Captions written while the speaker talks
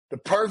The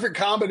perfect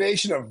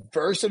combination of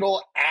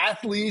versatile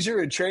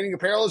athleisure and training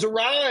apparel has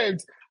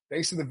arrived.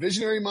 Thanks to the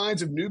visionary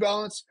minds of New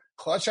Balance,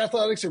 Clutch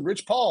Athletics, and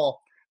Rich Paul,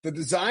 the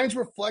designs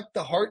reflect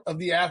the heart of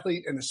the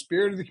athlete and the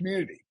spirit of the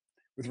community.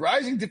 With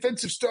rising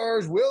defensive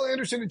stars Will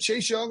Anderson and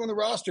Chase Young on the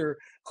roster,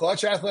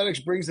 Clutch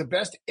Athletics brings the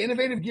best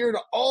innovative gear to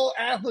all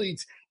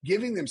athletes,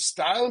 giving them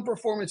style and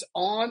performance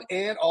on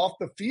and off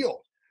the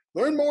field.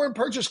 Learn more and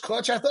purchase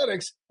Clutch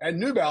Athletics at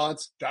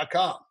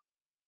newbalance.com.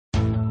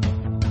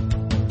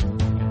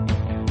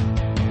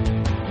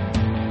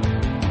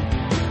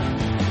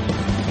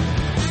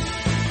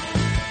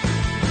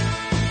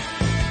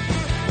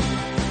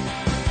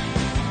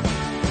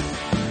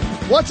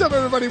 What's up,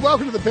 everybody?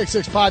 Welcome to the Pick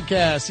Six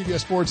Podcast, CBS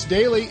Sports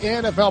Daily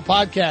NFL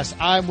Podcast.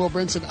 I'm Will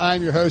Brinson.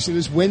 I'm your host. It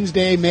is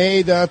Wednesday,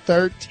 May the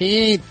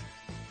 13th.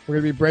 We're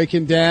going to be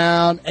breaking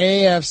down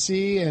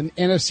AFC and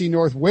NFC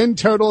North win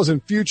totals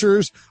and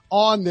futures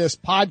on this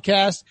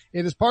podcast.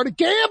 It is part of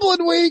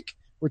Gambling Week.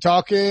 We're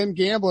talking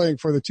gambling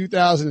for the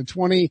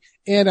 2020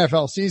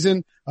 NFL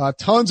season.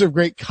 Tons of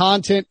great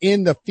content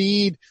in the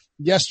feed.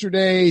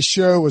 Yesterday's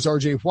show was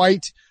RJ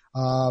White.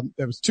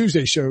 That was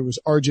Tuesday's show. It was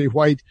RJ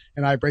White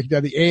and I breaking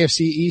down the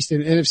AFC East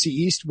and NFC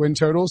East win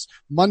totals.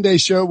 Monday's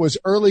show was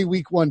early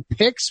week one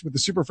picks with the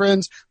Super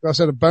Friends. We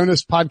also had a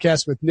bonus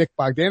podcast with Nick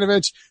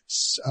Bogdanovich,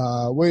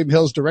 William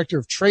Hill's director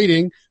of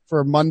trading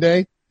for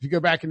Monday. If you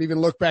go back and even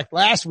look back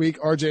last week,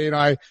 RJ and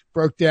I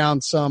broke down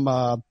some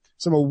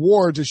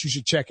awards that you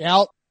should check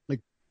out,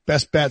 like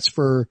best bets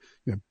for,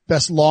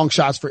 best long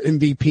shots for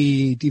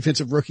MVP,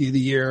 defensive rookie of the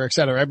year, et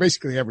cetera,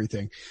 basically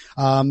everything.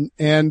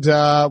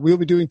 We'll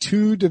be doing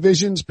 2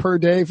 divisions per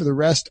day for the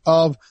rest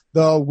of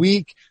the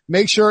week.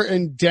 Make sure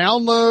and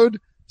download,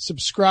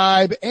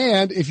 subscribe,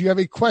 and if you have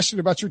a question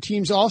about your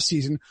team's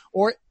offseason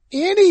or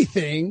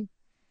anything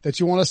that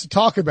you want us to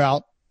talk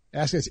about,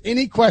 ask us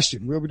any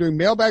question. We'll be doing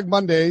Mailbag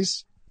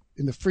Mondays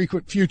in the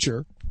frequent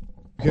future.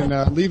 You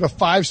can leave a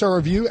 5-star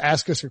review,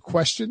 ask us a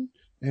question,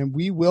 and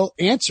we will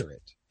answer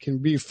it. Can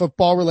be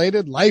football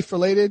related, life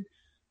related,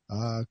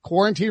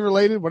 quarantine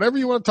related, whatever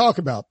you want to talk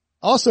about.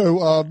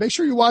 Also, make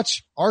sure you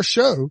watch our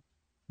show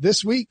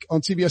this week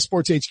on CBS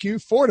Sports HQ,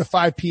 4 to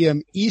 5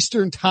 p.m.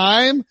 Eastern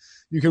time.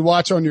 You can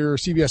watch on your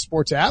CBS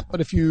Sports app,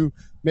 but if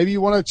maybe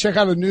you want to check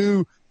out a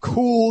new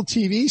cool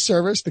TV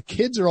service the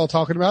kids are all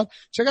talking about,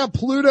 check out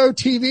Pluto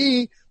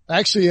TV. I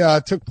actually, I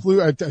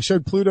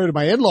showed Pluto to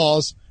my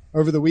in-laws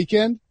over the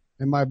weekend,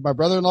 and my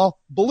brother-in-law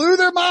blew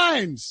their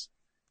minds.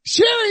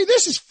 Sherry,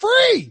 this is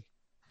free.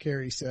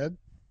 Carrie said,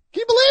 can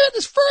you believe it?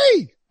 It's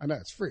free. I know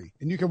it's free.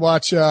 And you can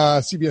watch,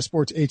 CBS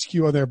Sports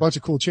HQ on there. A bunch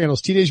of cool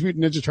channels. Teenage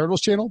Mutant Ninja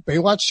Turtles channel,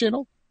 Baywatch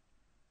channel.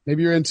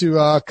 Maybe you're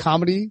into,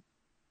 comedy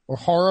or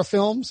horror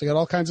films. They got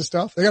all kinds of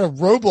stuff. They got a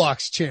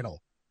Roblox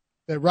channel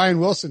that Ryan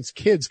Wilson's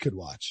kids could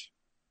watch.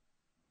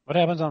 What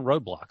happens on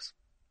Roblox?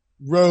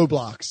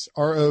 Roblox.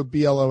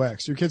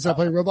 Roblox. Your kids not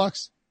playing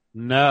Roblox?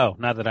 No,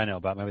 not that I know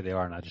about. Maybe they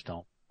are and I just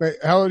don't. Wait,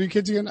 how old are your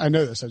kids again? I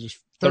know this.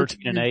 13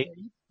 and 8.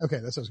 Okay.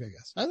 That's what I was going to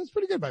guess. That's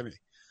pretty good by me.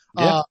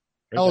 Yeah,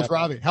 how old's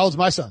Robbie? How old's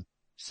my son?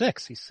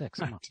 6. He's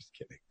 6. I'm just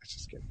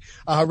kidding.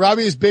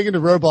 Robbie is big into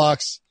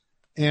Roblox,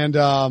 and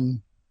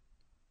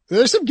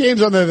there's some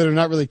games on there that are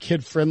not really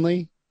kid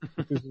friendly.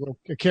 There's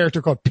a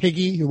character called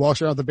Piggy who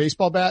walks around with a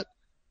baseball bat.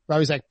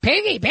 Robbie's like,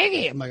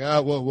 Piggy. I'm like,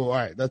 oh, whoa, all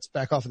right, let's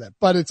back off of that.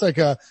 But it's like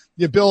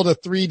you build a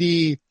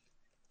 3D.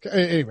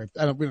 Anyway,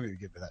 we don't need to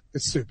get into that.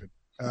 It's stupid.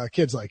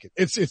 Kids like it.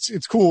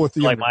 It's cool with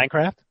the like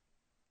Minecraft.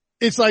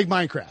 It's like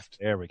Minecraft.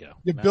 There we go.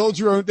 You build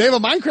your own. They have a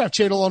Minecraft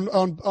channel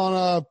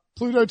on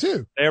Pluto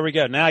too. There we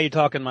go. Now you're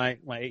talking my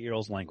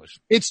 8-year-old's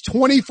language. It's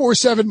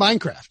 24/7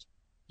 Minecraft.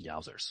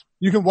 Yowzers.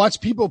 You can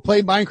watch people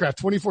play Minecraft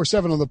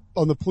 24/7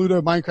 on the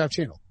Pluto Minecraft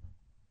channel.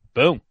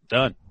 Boom.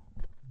 Done.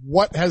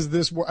 What has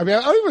this world? I mean,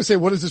 I don't even say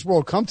what does this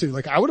world come to?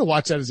 Like I would have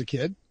watched that as a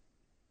kid.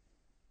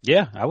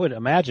 Yeah, I would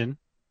imagine,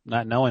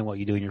 not knowing what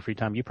you do in your free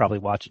time, you probably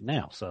watch it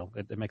now. So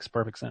it makes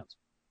perfect sense.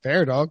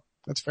 Fair, dog.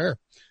 That's fair.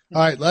 All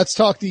right, let's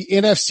talk the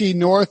NFC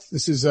North.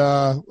 This is,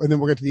 and then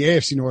we'll get to the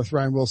AFC North,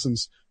 Ryan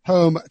Wilson's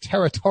home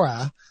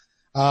territory.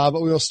 But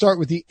we'll start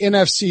with the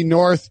NFC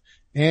North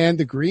and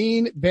the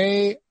Green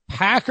Bay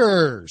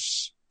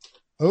Packers.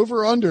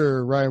 Over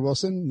under, Ryan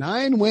Wilson,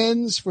 9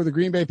 wins for the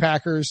Green Bay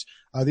Packers.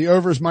 The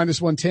over is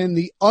 -110.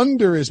 The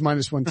under is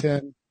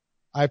 -110.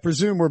 I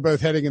presume we're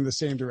both heading in the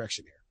same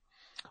direction here.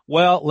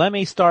 Well, let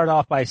me start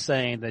off by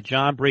saying that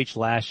John Breach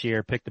last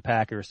year picked the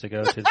Packers to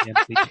go to the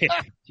NFC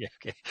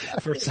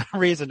Championship. For some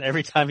reason,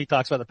 every time he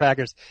talks about the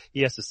Packers,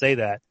 he has to say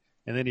that,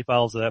 and then he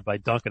follows it up by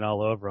dunking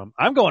all over them.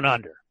 I'm going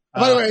under.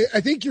 By the way,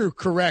 I think you're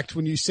correct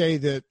when you say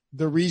that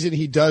the reason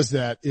he does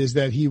that is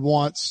that he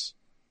wants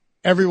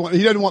everyone,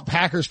 he doesn't want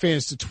Packers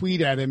fans to tweet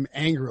at him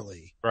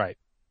angrily. Right.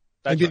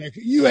 And be like,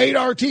 you hate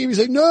our team. He's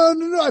like, no.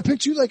 I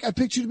picked you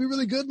to be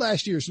really good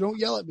last year. So don't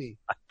yell at me.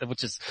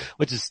 Which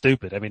is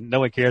stupid. I mean,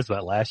 no one cares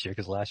about last year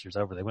because last year's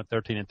over. They went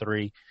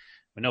 13-3.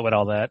 We know about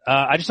all that.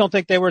 I just don't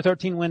think they were a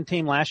 13-win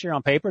team last year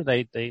on paper.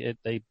 They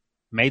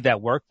made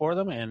that work for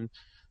them. And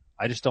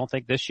I just don't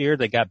think this year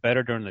they got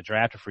better during the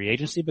draft or free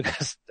agency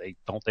because they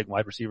don't think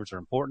wide receivers are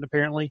important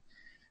apparently.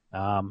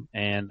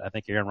 And I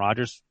think Aaron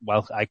Rodgers,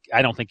 well,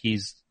 I don't think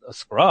he's a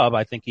scrub.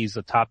 I think he's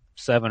a top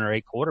 7 or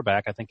 8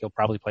 quarterback. I think he'll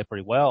probably play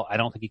pretty well. I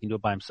don't think he can do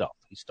it by himself.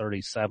 He's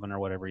 37 or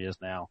whatever he is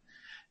now.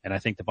 And I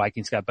think the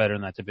Vikings got better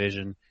in that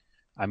division.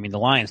 I mean, the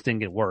Lions didn't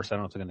get worse. I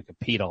don't know if they're going to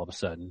compete all of a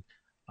sudden.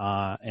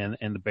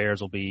 And the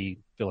Bears will feel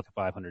like a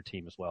 500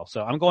 team as well.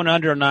 So I'm going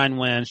under 9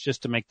 wins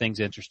just to make things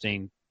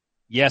interesting.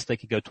 Yes, they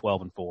could go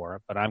 12-4,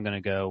 but I'm going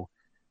to go,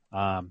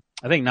 I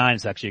think 9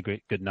 is actually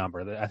a good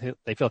number. I think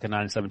they feel like a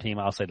 9-7 team.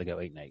 I'll say they go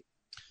 8-8.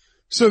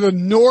 So the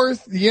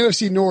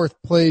NFC North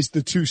plays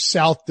the 2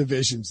 South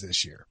divisions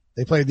this year.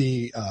 They play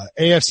the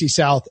AFC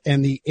South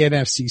and the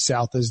NFC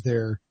South as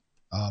their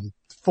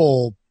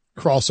full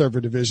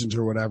crossover divisions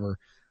or whatever.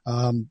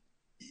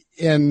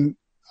 And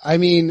I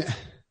mean,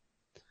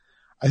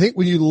 I think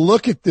when you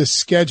look at this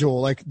schedule,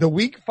 like the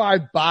week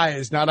 5 bye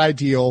is not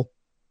ideal.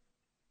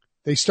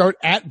 They start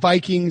at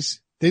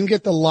Vikings, then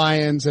get the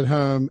Lions at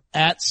home,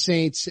 at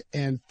Saints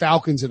and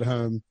Falcons at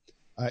home.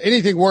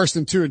 Anything worse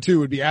than 2-2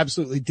 would be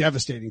absolutely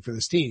devastating for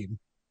this team.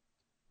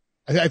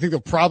 I think they'll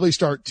probably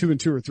start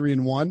 2-2 or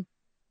 3-1.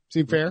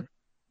 Seem fair?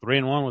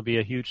 3-1 would be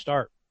a huge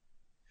start.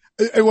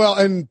 Well,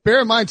 and bear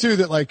in mind too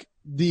that like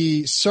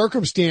the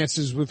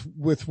circumstances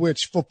with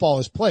which football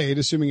is played,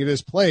 assuming it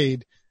is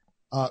played,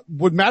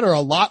 would matter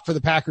a lot for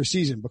the Packers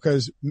season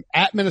because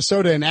at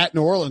Minnesota and at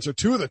New Orleans are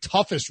 2 of the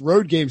toughest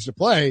road games to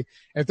play.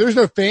 And if there's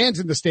no fans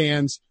in the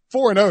stands,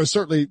 4-0 is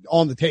certainly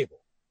on the table.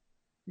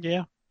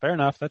 Yeah, fair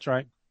enough. That's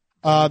right.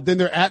 Then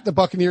they're at the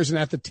Buccaneers and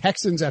at the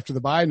Texans after the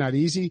bye. Not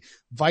easy.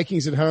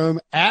 Vikings at home,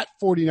 at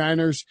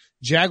 49ers,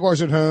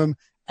 Jaguars at home,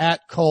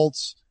 at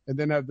Colts, and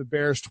then have the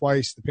Bears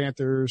twice, the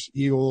Panthers,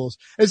 Eagles.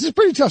 It's a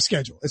pretty tough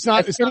schedule.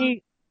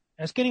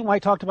 Has Skinny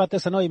White talked about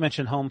this? I know you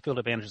mentioned home field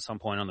advantage at some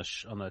point on the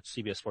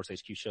CBS Sports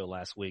HQ show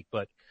last week,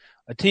 but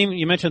a team,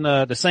 you mentioned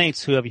the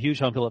Saints who have a huge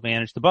home field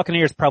advantage. The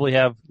Buccaneers probably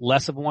have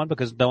less of one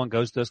because no one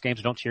goes to those games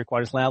and don't cheer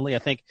quite as loudly. I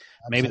think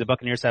maybe the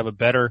Buccaneers have a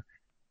better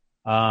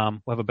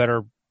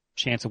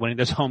chance of winning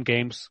those home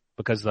games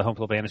because the home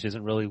field advantage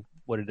isn't really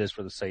what it is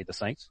for the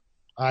Saints.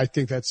 I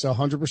think that's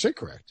 100%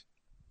 correct.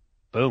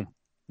 Boom.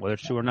 Whether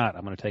it's true or not,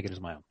 I'm going to take it as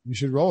my own. You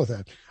should roll with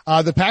that.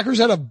 The Packers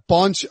had a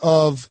bunch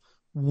of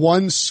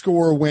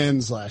 1-score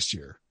wins last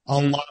year.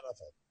 A lot of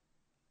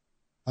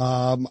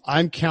them.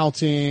 I'm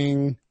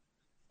counting,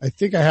 I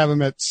think I have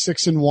them at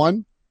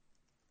 6-1.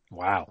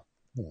 Wow.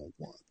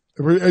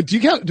 Do you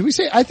count, do we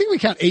say, I think we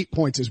count 8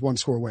 points as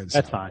 1-score wins.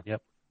 That's fine.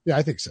 Yep. Yeah,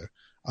 I think so.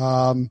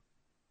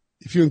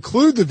 If you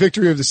include the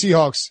victory of the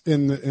Seahawks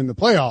in the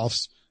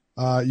playoffs,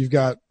 you've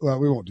got, well,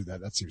 we won't do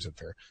that. That seems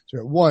unfair. So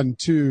you're at 1,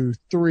 2,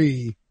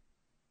 3,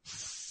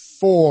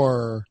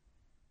 4,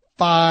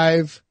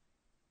 5,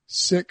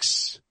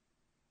 6,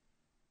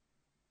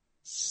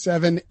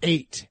 7,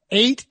 8.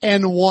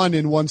 8-1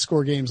 in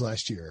 1-score games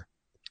last year.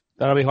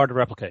 That'll be hard to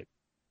replicate.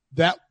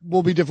 That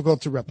will be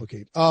difficult to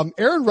replicate.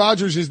 Aaron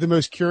Rodgers is the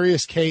most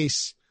curious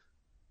case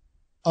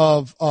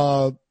of,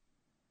 and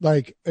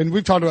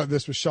we've talked about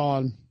this with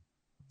Sean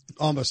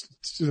almost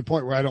to the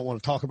point where I don't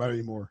want to talk about it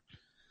anymore.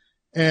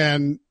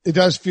 And it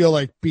does feel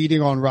like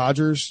beating on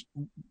Rodgers,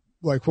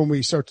 like when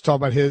we start to talk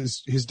about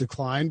his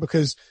decline,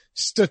 because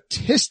all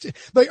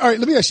right,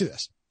 let me ask you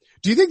this.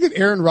 Do you think that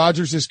Aaron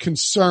Rodgers is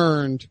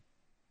concerned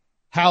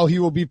how he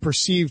will be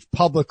perceived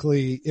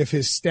publicly if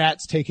his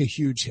stats take a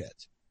huge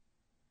hit?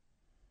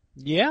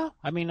 Yeah.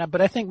 I mean,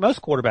 but I think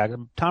most quarterbacks,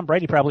 Tom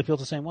Brady probably feels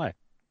the same way.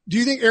 Do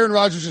you think Aaron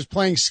Rodgers is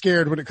playing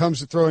scared when it comes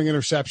to throwing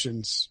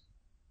interceptions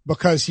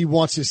because he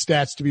wants his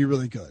stats to be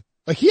really good?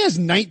 Like he has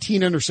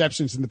 19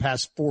 interceptions in the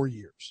past 4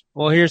 years.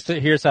 Well,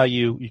 here's how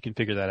you can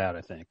figure that out,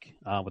 I think,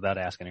 without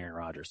asking Aaron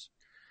Rodgers.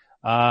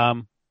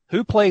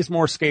 Who plays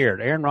more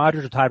scared, Aaron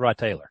Rodgers or Tyrod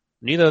Taylor?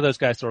 Neither of those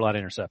guys throw a lot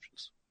of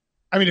interceptions.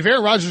 I mean, if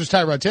Aaron Rodgers is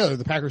Tyrod Taylor,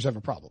 the Packers have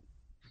a problem.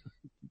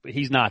 But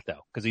he's not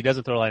though, because he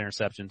doesn't throw a lot of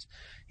interceptions.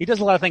 He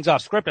does a lot of things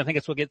off script. I think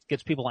it's what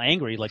gets people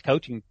angry, like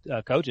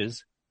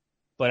coaches.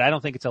 But I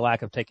don't think it's a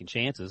lack of taking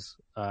chances.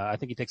 I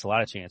think he takes a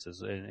lot of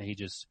chances, and he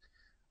just,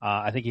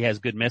 I think he has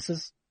good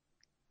misses,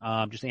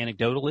 just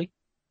anecdotally.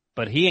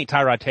 But he ain't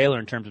Tyrod Taylor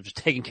in terms of just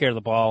taking care of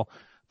the ball,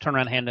 turn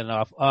around, handing it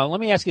off. Let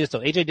me ask you this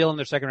though: A.J. Dillon,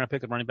 their second round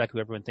pick, the running back who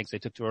everyone thinks they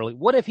took too early.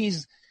 What if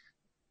he's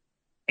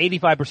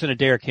 85% of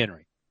Derrick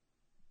Henry?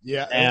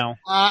 Yeah. Now,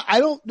 I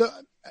don't know.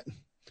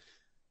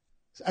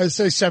 I would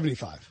say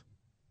 75.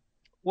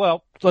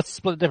 Well, let's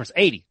split the difference.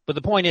 80. But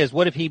the point is,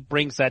 what if he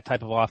brings that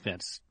type of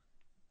offense?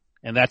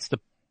 And they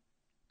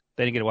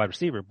didn't get a wide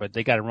receiver, but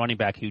they got a running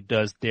back who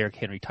does Derrick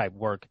Henry type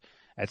work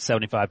at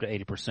 75 to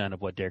 80%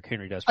 of what Derrick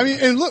Henry does. I mean,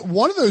 and look,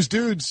 one of those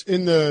dudes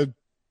in the,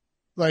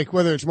 like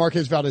whether it's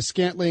Marquez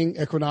Valdes-Scantling,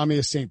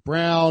 Equanimeous St.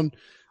 Brown,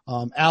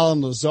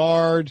 Alan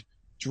Lazard,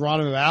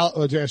 Geronimo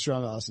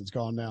Allison's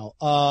gone now.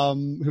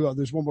 Who else?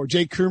 There's one more,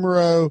 Jake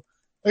Kumaro.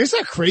 Like, it's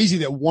not crazy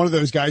that one of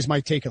those guys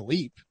might take a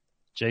leap.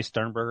 Jay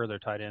Sternberger, their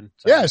tight end.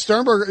 Yeah,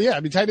 Sternberger. Yeah, I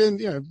mean, tight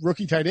end,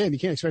 rookie tight end. You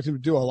can't expect him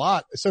to do a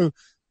lot. So,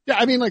 yeah,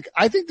 I mean, like,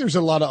 I think there's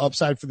a lot of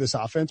upside for this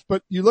offense,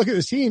 but you look at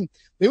this team,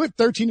 they went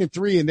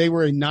 13-3 and they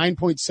were a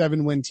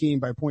 9.7 win team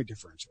by point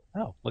differential.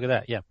 Oh, look at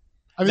that. Yeah.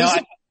 I mean,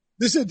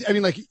 This is, I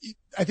mean, like,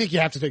 I think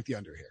you have to take the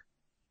under here.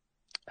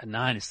 A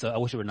 9 is I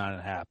wish it were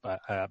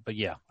 9.5, but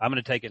yeah, I'm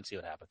going to take it and see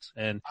what happens.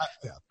 And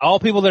all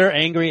people that are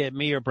angry at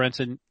me or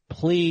Brinson,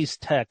 please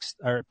text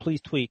or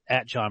please tweet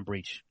at John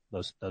Breach.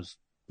 That's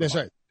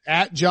right.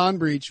 At John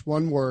Breach,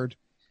 one word.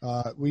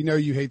 We know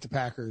you hate the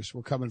Packers.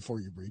 We're coming for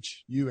you,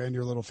 Breach. You and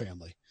your little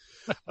family.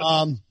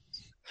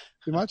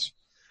 Too much?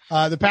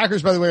 The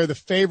Packers, by the way, are the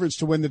favorites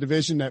to win the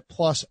division at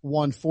plus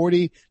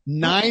 140,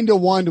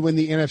 9-1 to win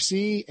the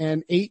NFC,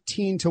 and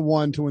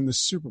 18-1 to win the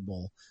Super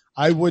Bowl.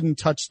 I wouldn't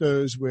touch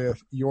those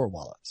with your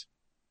wallet.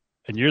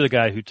 And you're the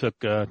guy who took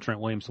Trent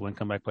Williams to win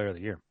Comeback Player of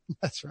the Year.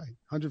 That's right.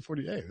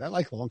 148. I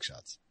like long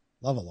shots.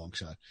 Love a long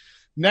shot.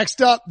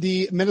 Next up,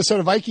 the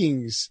Minnesota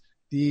Vikings.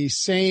 The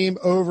same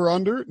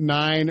over-under,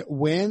 9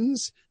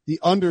 wins. The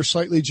under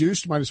slightly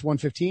juiced, minus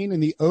 115,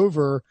 and the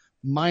over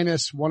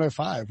minus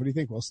 105. What do you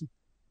think, Wilson?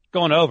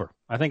 Going over.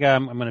 I think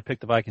I'm going to pick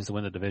the Vikings to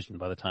win the division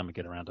by the time we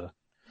get around to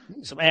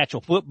some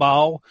actual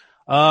football.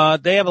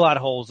 They have a lot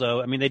of holes,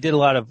 though. I mean, they did a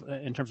lot of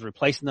in terms of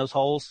replacing those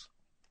holes,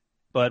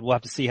 but we'll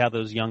have to see how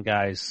those young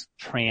guys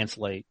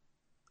translate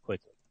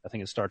quickly. I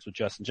think it starts with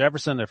Justin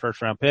Jefferson, their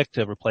first-round pick,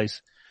 to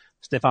replace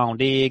Stephon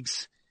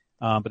Diggs.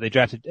 But they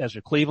drafted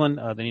Ezra Cleveland.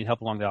 They need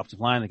help along the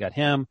offensive line. They got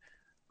him.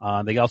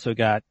 They also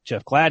got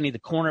Jeff Gladney, the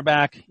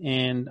cornerback,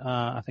 and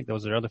I think that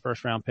was their other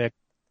first-round pick.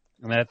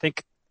 And I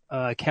think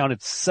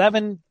counted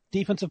 7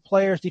 defensive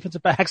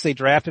backs they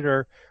drafted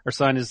or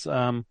signed as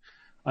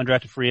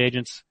undrafted free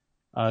agents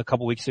a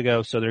couple weeks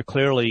ago. So they're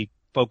clearly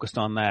focused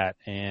on that.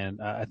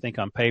 And I think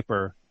on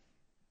paper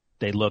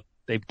they've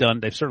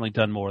certainly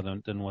done more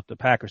than what the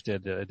Packers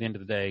did. At the end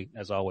of the day,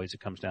 as always, it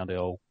comes down to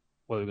whether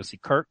we're going to see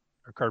Kirk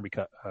or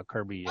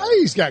Kirby. I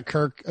think he's got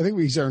Kirk. I think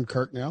he's earned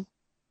Kirk now.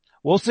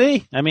 We'll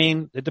see. I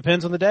mean, it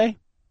depends on the day.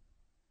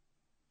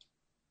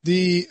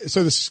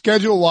 So the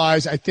schedule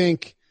wise, I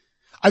think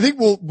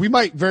we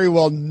might very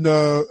well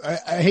know.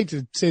 I hate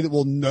to say that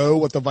we'll know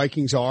what the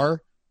Vikings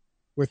are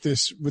with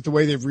the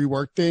way they've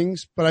reworked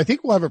things, but I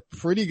think we'll have a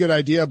pretty good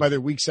idea by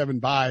their week 7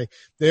 bye.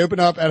 They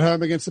open up at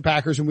home against the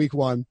Packers in week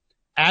 1,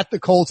 at the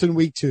Colts in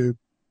week 2,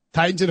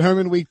 Titans at home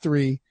in week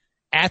 3,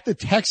 at the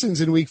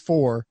Texans in week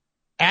 4,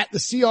 at the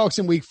Seahawks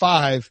in week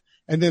 5,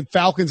 and then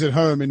Falcons at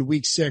home in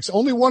week 6.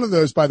 Only one of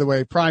those, by the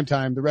way, prime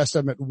time. The rest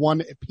of them at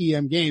 1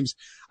 p.m. games.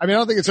 I mean, I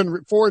don't think it's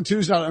 4-2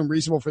 is not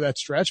unreasonable for that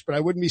stretch, but I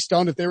wouldn't be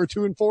stunned if they were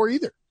 2-4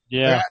 either.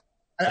 Yeah.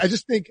 I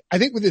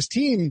think with this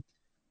team,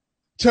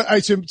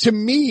 to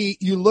me,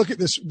 you look at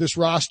this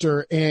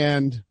roster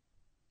and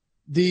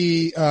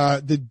the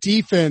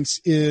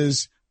defense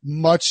is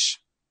much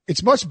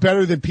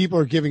better than people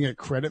are giving it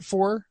credit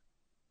for.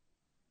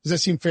 Does that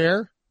seem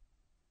fair?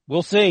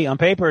 We'll see. On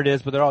paper it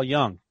is, but they're all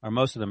young, or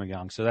most of them are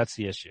young, so that's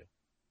the issue.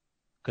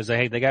 Because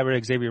they got rid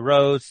of Xavier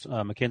Rhodes,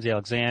 Mackenzie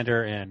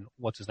Alexander, and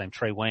what's his name,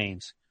 Trey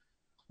Waynes,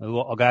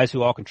 guys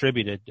who all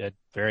contributed at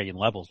varying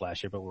levels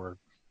last year, but were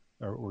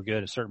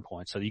good at certain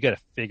points. So you got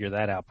to figure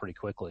that out pretty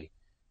quickly.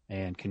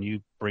 And can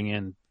you bring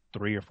in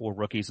 3 or 4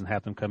 rookies and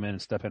have them come in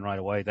and step in right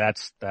away?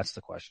 That's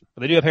the question.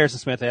 But they do have Harrison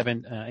Smith. They have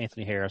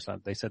Anthony Harris.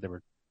 They said they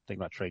were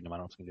thinking about trading him. I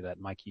don't know if they can do that.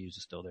 Mike Hughes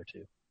is still there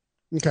too.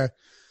 Okay.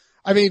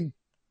 I mean,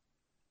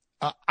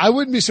 I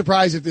wouldn't be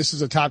surprised if this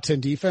is a top 10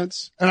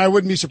 defense, and I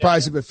wouldn't be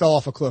surprised if it fell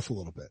off a cliff a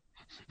little bit.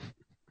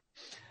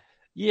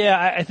 Yeah,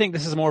 I think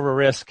this is more of a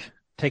risk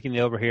taking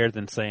the over here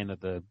than saying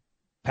that the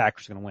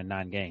Packers are going to win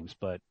 9 games.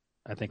 But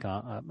I think,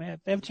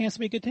 man, they have a chance to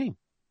be a good team.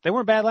 They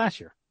weren't bad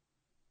last year.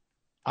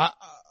 I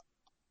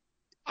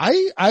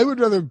would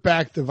rather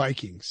back the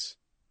Vikings,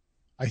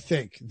 I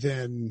think,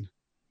 than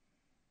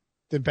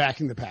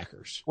backing the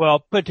Packers.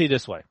 Well, put it to you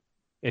this way: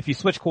 if you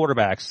switch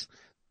quarterbacks,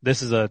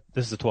 this is a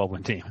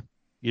 12-win team.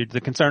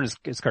 The concern is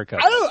Kirk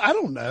Cousins. I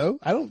don't know.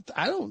 I don't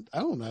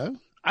know.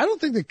 I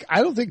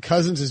don't think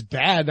Cousins is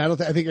bad. I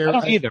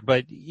don't either,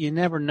 but you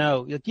never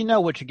know. You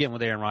know what you're getting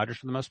with Aaron Rodgers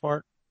for the most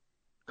part.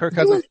 Kirk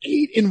Cousins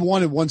 8-1 in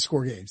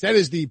 1-score games. That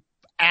is the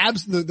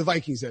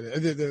Vikings,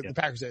 the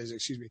Packers, that is,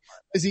 excuse me,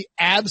 is the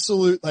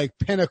absolute like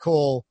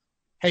pinnacle.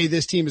 Hey,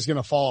 this team is going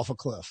to fall off a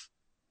cliff.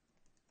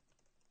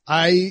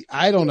 I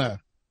don't know.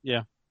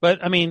 Yeah.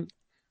 But I mean,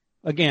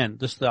 again,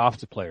 just the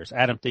offensive players,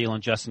 Adam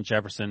Thielen, Justin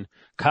Jefferson,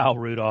 Kyle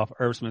Rudolph,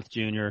 Irv Smith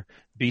Jr.,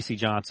 BC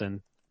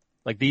Johnson.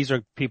 Like these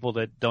are people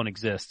that don't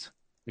exist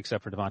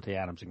except for Devontae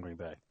Adams in Green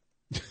Bay.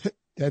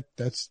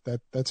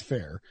 That's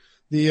fair.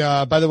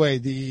 By the way,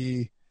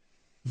 the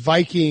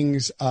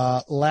Vikings,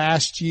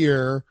 last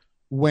year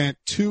went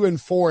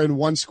 2-4 in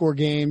 1-score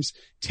games,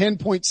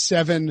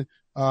 10.7,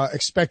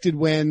 expected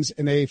wins,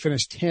 and they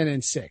finished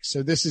 10-6.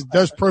 So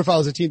does profile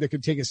as a team that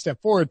could take a step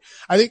forward.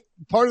 I think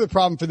part of the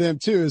problem for them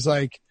too is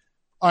like,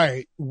 all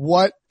right,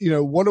 what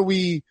are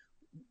we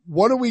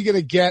going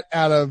to get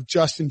out of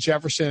Justin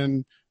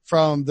Jefferson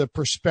from the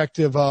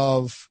perspective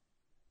of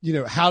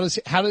how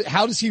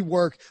does he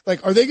work?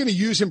 Like, are they going to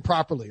use him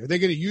properly? Are they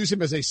going to use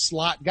him as a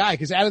slot guy?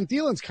 Cause Adam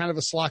Thielen's kind of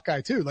a slot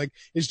guy too. Like,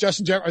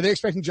 are they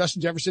expecting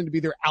Justin Jefferson to be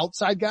their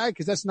outside guy?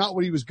 Cause that's not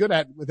what he was good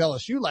at with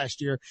LSU last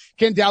year.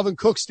 Can Dalvin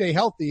Cook stay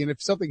healthy? And if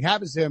something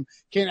happens to him,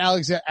 can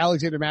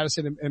Alexander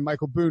Mattison and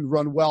Michael Boone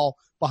run well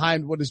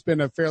behind what has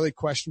been a fairly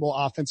questionable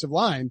offensive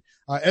line?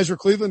 Ezra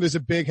Cleveland is a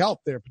big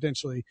help there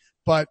potentially,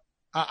 but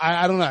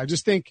I don't know. I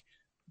just think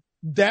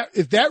that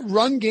if that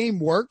run game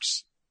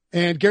works,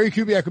 and Gary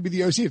Kubiak could be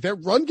the OC. If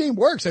that run game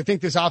works, I think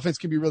this offense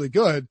can be really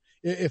good.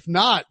 If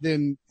not,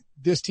 then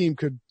this team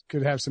could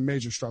have some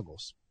major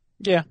struggles.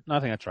 Yeah, no,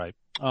 I think that's right.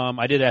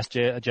 I did ask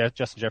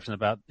Justin Jefferson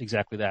about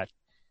exactly that.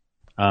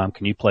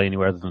 Can you play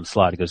anywhere other than the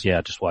slot? He goes,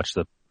 yeah, just watch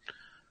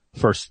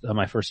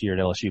my first year at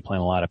LSU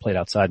playing a lot. I played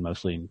outside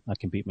mostly and I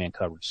can beat man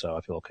coverage. So I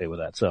feel okay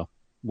with that. So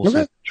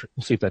we'll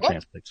see if that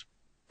translates.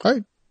 All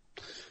right.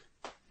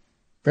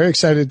 Very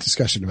excited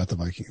discussion about the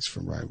Vikings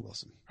from Ryan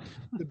Wilson.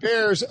 The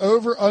Bears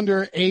over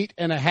under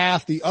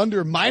 8.5, the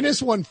under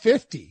minus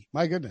 150.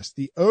 My goodness.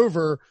 The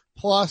over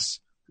plus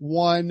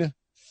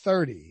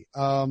 130.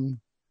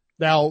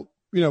 Now,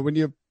 when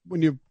you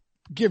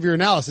give your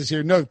analysis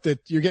here, note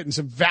that you're getting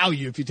some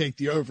value if you take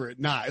the over at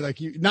 9. Like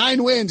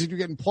 9 wins and you're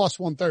getting plus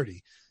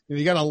 130.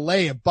 You got to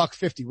lay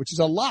 $1.50, which is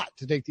a lot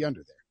to take the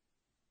under there.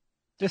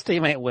 This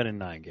team ain't winning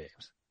 9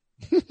 games.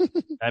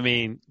 I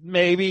mean,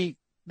 maybe.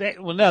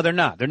 No, they're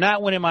not. They're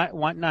not winning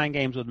 9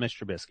 games with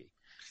Mr. Trubisky.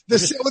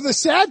 The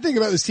sad thing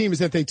about this team is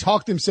that they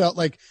talked themselves,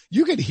 like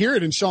you could hear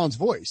it in Sean's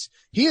voice.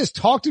 He has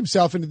talked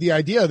himself into the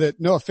idea that,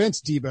 no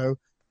offense, Debo,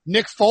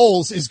 Nick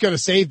Foles is going to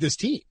save this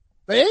team.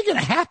 That ain't going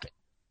to happen.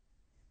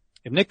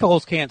 If Nick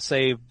Foles can't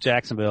save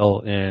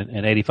Jacksonville in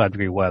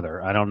 85-degree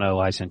weather, I don't know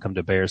how he's going to come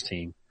to Bears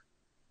team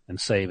and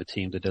save a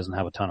team that doesn't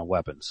have a ton of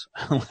weapons,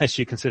 unless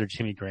you consider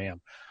Jimmy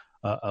Graham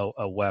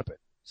a weapon.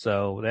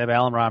 So they have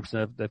Allen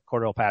Robinson, they have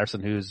Cordell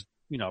Patterson, who's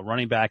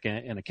running back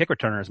and a kick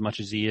returner as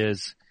much as he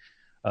is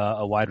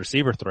a wide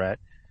receiver threat.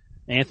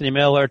 Anthony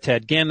Miller,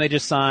 Ted Ginn, they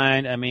just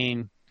signed. I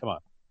mean, come on.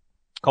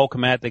 Cole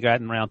Kmet, they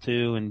got in round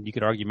 2, and you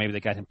could argue maybe they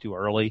got him too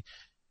early.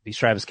 If he's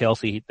Travis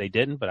Kelce, they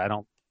didn't, but I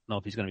don't know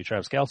if he's going to be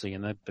Travis Kelce.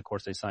 And then, of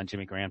course, they signed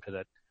Jimmy Graham to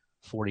that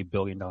 $40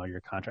 billion a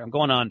year contract. I'm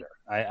going under.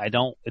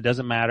 It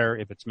doesn't matter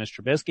if it's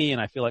Mr. Trubisky,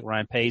 and I feel like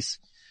Ryan Pace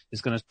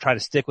is going to try to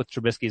stick with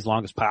Trubisky as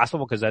long as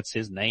possible because that's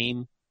his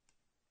name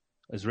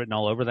is written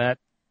all over that.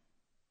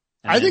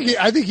 I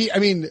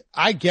mean,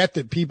 I get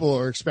that people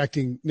are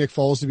expecting Nick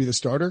Foles to be the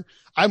starter.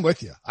 I'm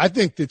with you. I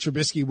think that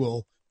Trubisky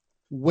will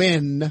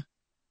win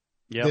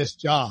this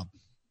job.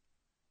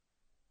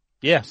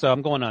 Yeah. So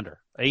I'm going under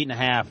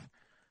 8.5.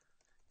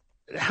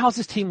 How's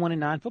this team winning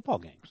 9 football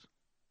games?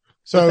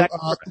 So,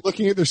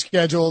 looking at their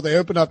schedule, they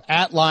open up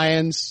at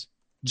Lions,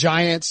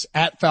 Giants,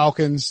 at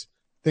Falcons,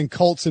 then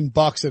Colts and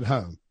Bucks at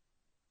home.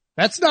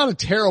 That's not a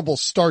terrible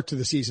start to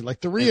the season. Like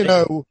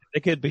 3-0.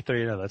 They could be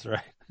 3-0. That's right.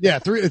 Yeah,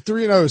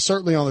 3-0 is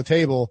certainly on the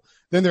table.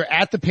 Then they're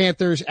at the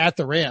Panthers, at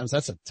the Rams.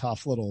 That's a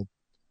tough little,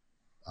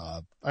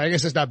 I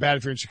guess it's not bad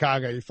if you're in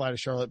Chicago. You fly to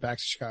Charlotte, back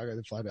to Chicago,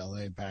 then fly to LA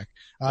and back.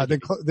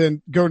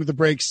 Then go to the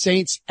break,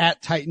 Saints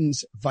at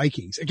Titans,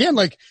 Vikings. Again,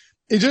 like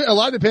a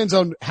lot depends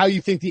on how you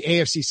think the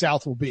AFC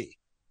South will be.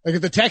 Like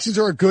if the Texans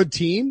are a good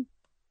team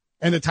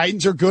and the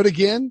Titans are good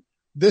again,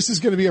 this is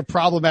going to be a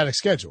problematic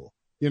schedule,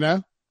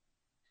 Yeah.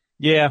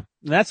 And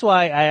that's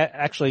why I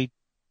actually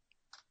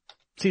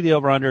see the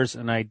over-unders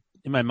and I,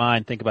 in my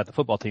mind, think about the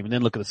football team and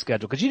then look at the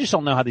schedule because you just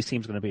don't know how these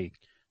teams are going to be,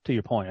 to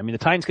your point. I mean, the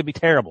Titans could be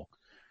terrible.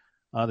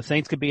 The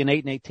Saints could be an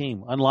 8-8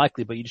 team.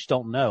 Unlikely, but you just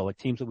don't know. Like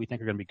teams that we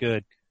think are going to be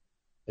good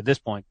at this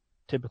point,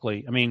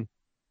 typically, I mean,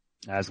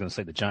 I was going to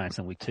say the Giants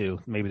in week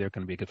 2. Maybe they're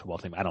going to be a good football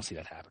team. I don't see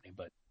that happening,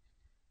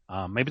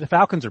 but maybe the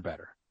Falcons are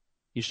better.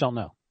 You just don't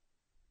know.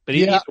 But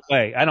either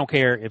way, I don't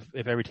care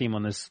if every team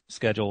on this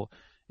schedule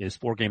is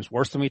 4 games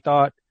worse than we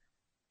thought.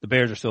 The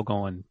Bears are still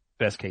going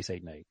best case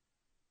 8-8.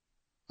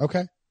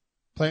 Okay.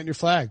 Plant your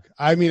flag.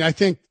 I mean, I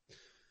think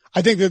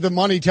that the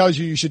money tells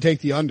you should take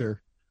the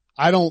under.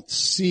 I don't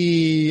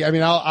see, I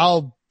mean,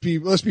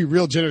 let's be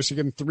real generous.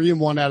 You're getting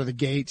 3-1 out of the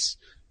gates,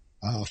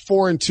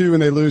 4-2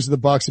 and they lose to the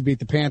Bucks and beat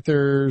the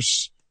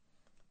Panthers,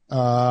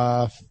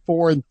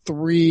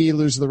 4-3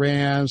 lose to the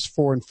Rams,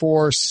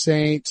 4-4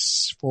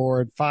 Saints,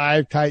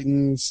 4-5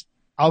 Titans.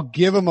 I'll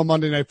give them a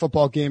Monday Night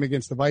Football game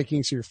against the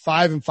Vikings. So you're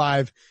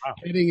 5-5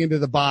 heading into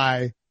the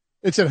bye.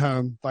 It's at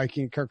home.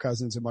 Viking, Kirk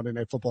Cousins and Monday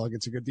Night Football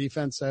against a good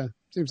defense.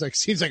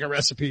 Seems like a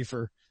recipe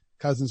for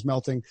Cousins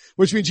melting,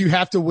 which means you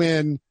have to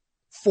win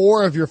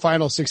 4 of your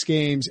final 6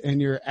 games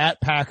and you're at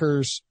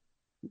Packers,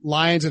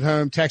 Lions at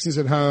home, Texans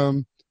at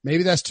home.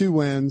 Maybe that's 2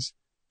 wins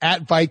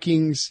at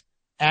Vikings,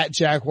 at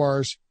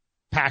Jaguars,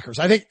 Packers.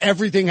 I think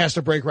everything has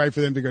to break right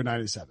for them to go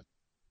 9-7.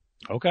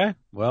 Okay.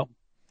 Well,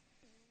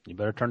 you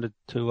better turn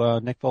to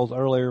Nick Foles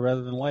earlier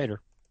rather than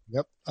later.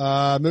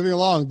 Yep. Moving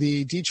along,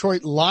 the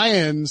Detroit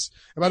Lions.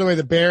 And by the way,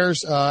 the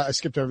Bears, I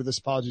skipped over this.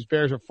 Apologies.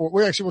 Bears are 4.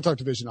 We'll talk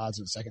division odds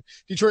in a second.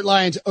 Detroit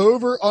Lions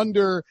over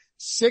under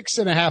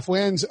 6.5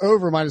 wins,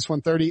 over minus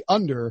 130,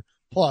 under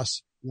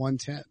plus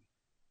 110.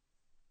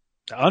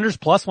 The under's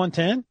plus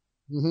 110?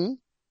 Mm-hmm.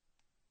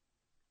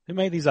 Who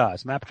made these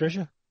odds? Matt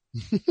Patricia?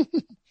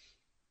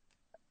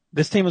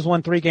 This team has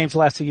won 3 games the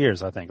last 2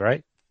 years, I think,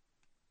 right?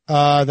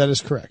 That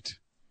is correct.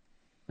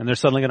 And they're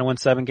suddenly going to win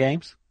 7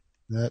 games?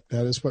 That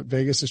is what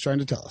Vegas is trying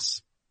to tell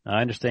us.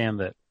 I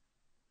understand that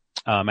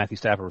Matthew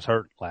Stafford was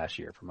hurt last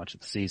year for much of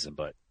the season,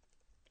 but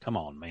come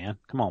on, man.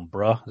 Come on,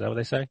 bruh. Is that what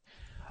they say?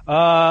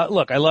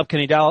 Look, I love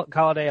Kenny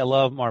Golladay. I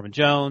love Marvin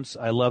Jones.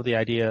 I love the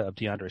idea of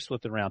DeAndre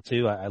Swift in round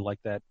 2. I like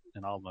that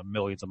in all the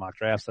millions of mock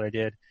drafts that I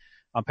did.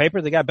 On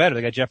paper, they got better.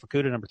 They got Jeff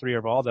Okudah, number 3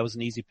 overall. That was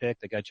an easy pick.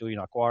 They got Julian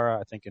Okwara,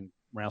 I think, in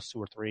rounds 2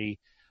 or 3.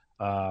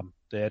 The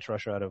edge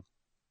rusher out of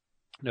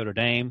Notre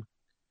Dame.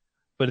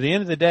 But at the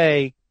end of the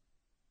day,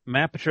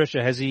 Matt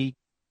Patricia, has he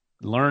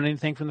learned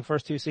anything from the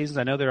first 2 seasons?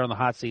 I know they're on the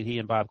hot seat, he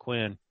and Bob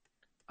Quinn.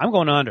 I'm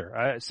going under.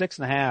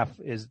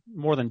 6.5 is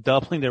more than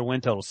doubling their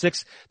win total.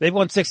 They've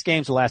won 6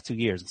 games the last 2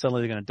 years, and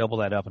suddenly they're going to double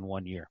that up in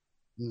 1 year.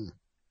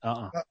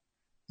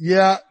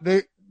 Yeah,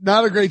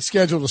 not a great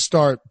schedule to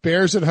start.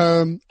 Bears at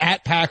home,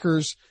 at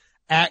Packers,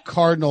 at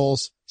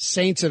Cardinals,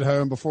 Saints at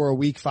home before a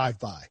week 5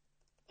 bye.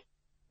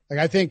 Like,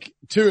 I think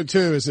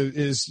 2-2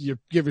 is you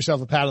give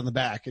yourself a pat on the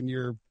back and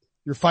you're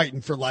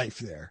fighting for life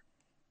there.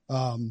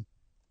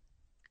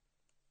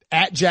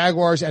 At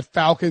Jaguars, at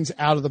Falcons,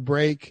 out of the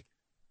break,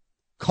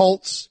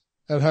 Colts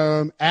at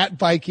home, at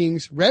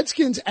Vikings,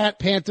 Redskins, at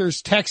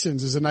Panthers,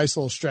 Texans is a nice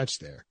little stretch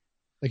there.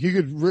 Like, you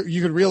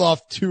could reel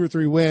off 2 or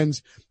 3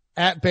 wins.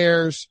 At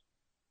Bears,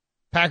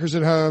 Packers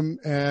at home,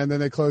 and then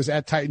they close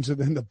at Titans, and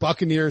then the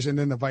Buccaneers, and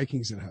then the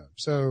Vikings at home.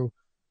 So,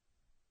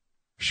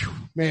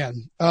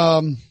 man,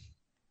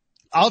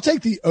 I'll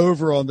take the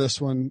over on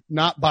this one,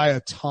 not by a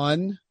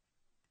ton.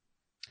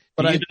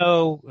 But I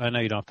know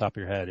you don't off the top of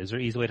your head. Is there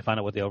an easy way to find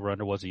out what the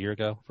over-under was a year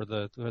ago for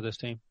this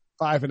team?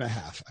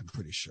 5.5, I'm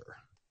pretty sure.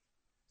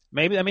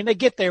 Maybe, I mean, they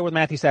get there with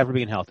Matthew Stafford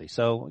being healthy,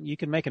 so you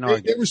can make an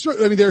argument. They were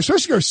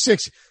supposed to go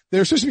 6. They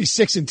were supposed to be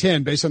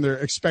 6-10 based on their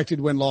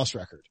expected win-loss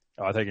record.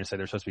 Oh, I thought you were going to say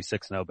they're supposed to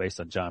be 6-0 based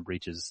on John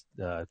Breach's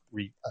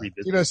revisit.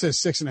 It says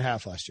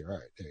 6.5 last year. All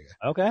right, there you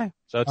go. Okay,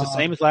 so it's the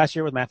same as last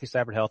year with Matthew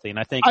Stafford healthy, and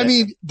I think.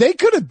 They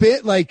could have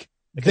been like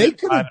they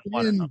could have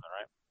been. Right?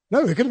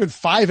 No, they could have been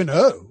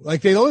 5-0.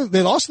 Like they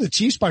lost to the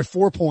Chiefs by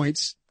 4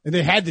 points, and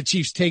they had the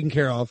Chiefs taken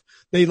care of.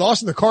 They lost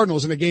to the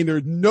Cardinals in a game there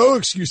was no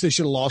excuse they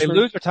should have lost. They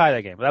lose or tie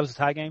that game. That was a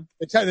tie game?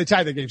 They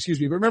tied the game, excuse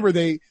me. But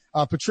remember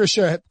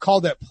Patricia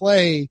called that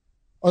play,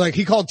 or like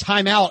he called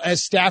timeout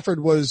as Stafford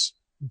was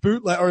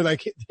bootleg, or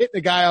like hit the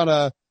guy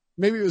on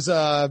maybe it was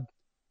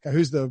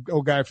who's the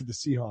old guy for the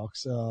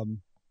Seahawks?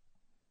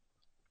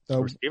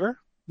 The receiver?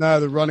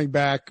 No, the running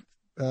back.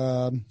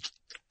 I'll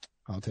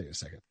tell you in a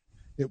second.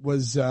 It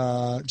was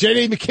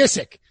J.D.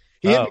 McKissick.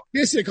 He hit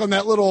McKissick on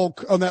that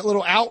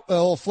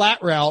little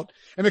flat route,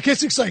 and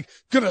McKissick's like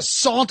gonna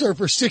saunter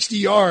for 60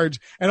 yards,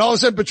 and all of a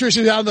sudden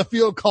Patricia's out in the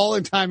field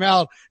calling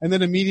timeout, and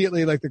then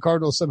immediately like the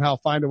Cardinals somehow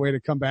find a way to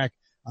come back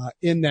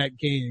in that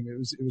game. It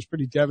was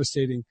pretty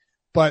devastating.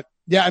 But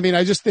yeah, I mean,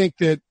 I just think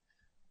that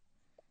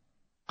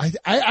I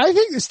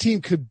think this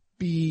team could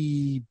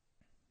be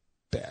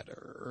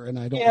better, and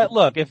I don't. Yeah,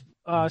 look, if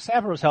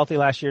Stafford was healthy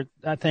last year,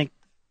 I think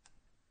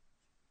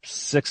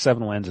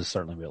 6-7 wins is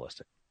certainly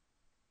realistic.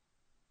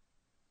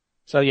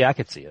 So yeah, I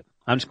could see it.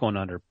 I'm just going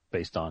under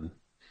based on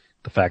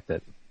the fact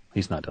that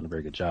he's not done a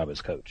very good job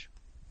as coach.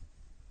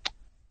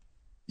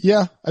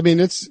 Yeah, I mean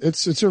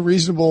it's a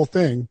reasonable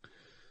thing.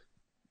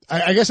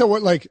 I guess I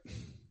would like.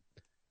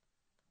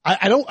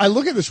 I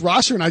look at this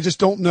roster and I just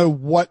don't know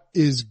what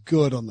is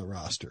good on the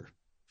roster.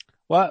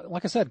 Well,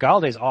 like I said,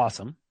 Galladay's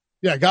awesome.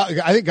 Yeah,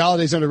 I think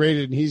Galladay's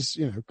underrated, and he's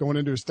going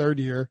into his 3rd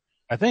year.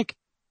 I think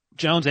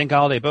Jones and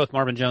Galladay, both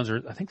Marvin Jones,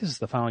 I think this is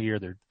the final year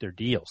of their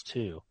deals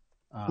too.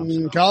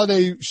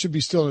 Galladay should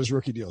be still in his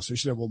rookie deal, so he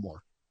should have one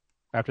more.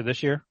 After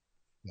this year?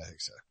 Yeah, I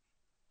think so.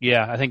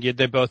 Yeah, I think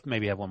they both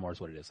maybe have one more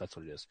is what it is. That's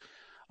what it is.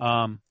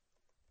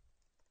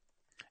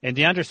 And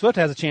DeAndre Swift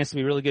has a chance to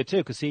be really good too,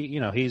 because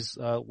he's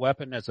a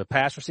weapon as a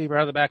pass receiver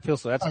out of the backfield,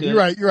 so that's good. You're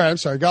right. I'm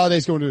sorry.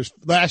 Galladay's going to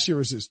last year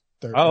was his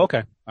 3rd. Oh,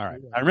 okay. All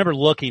right. I remember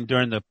looking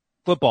during the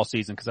football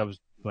season because I was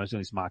doing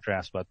these mock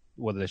drafts about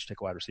whether they should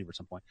take a wide receiver at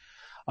some point.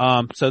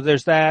 So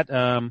there's that.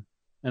 And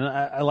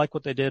I like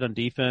what they did on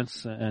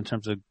defense in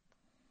terms of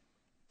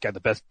got the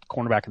best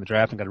cornerback in the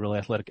draft and got a really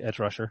athletic edge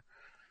rusher.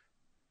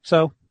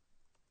 So,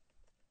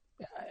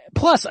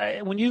 plus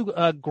when you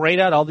grade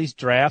out all these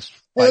drafts.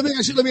 Hey,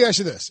 let me ask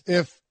you this.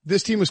 If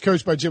this team was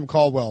coached by Jim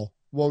Caldwell,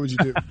 what would you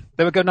do?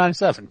 They would go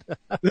 9-7.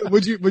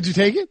 Would you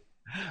take it?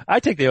 I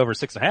take the over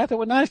 6.5. They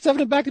went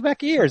 9-7 in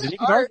back-to-back years. And you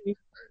can argue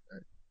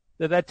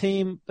that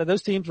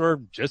those teams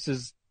were just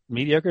as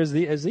mediocre as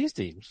these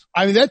teams.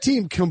 I mean, that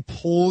team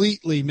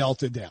completely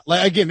melted down.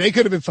 Like, again, they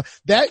could have been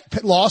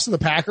that loss to the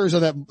Packers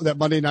on that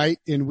Monday night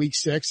in week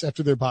 6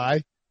 after their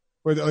bye,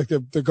 where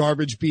the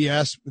garbage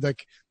BS,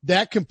 like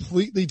that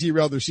completely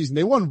derailed their season.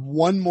 They won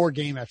one more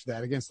game after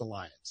that against the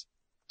Lions.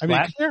 I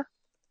mean,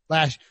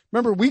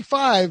 remember week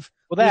 5.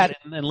 Well, that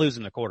and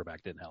losing the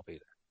quarterback didn't help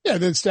either. Yeah.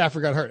 Then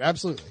Stafford got hurt.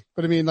 Absolutely.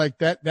 But I mean, like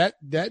that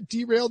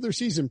derailed their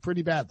season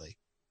pretty badly.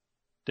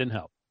 Didn't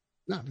help.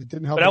 No, it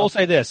didn't help. But I will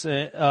say this,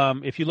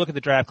 if you look at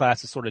the draft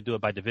classes, sort of do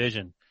it by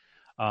division,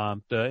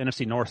 The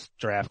NFC North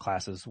draft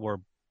classes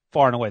were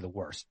far and away the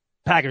worst.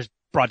 Packers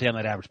brought down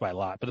that average by a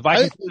lot, but the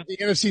Vikings, the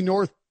NFC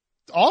North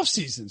off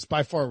seasons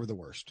by far were the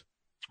worst.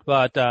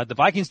 But the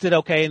Vikings did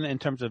okay in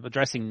terms of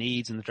addressing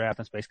needs in the draft.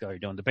 That's basically all you're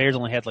doing. The Bears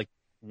only had like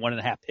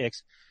 1.5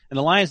 picks, and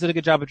the Lions did a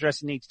good job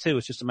addressing needs too.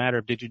 It's just a matter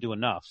of did you do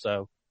enough.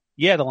 So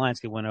yeah, the Lions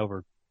could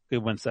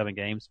win 7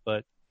 games,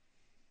 but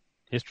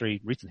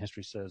recent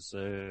history says,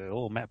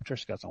 Matt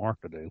Patricia got some work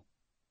to do.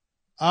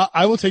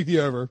 I will take the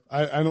over.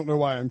 I don't know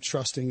why I'm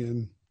trusting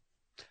in.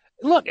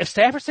 Look, if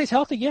Stafford stays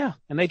healthy, yeah,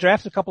 and they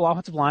drafted a couple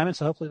offensive linemen,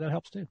 so hopefully that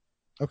helps too.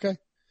 Okay.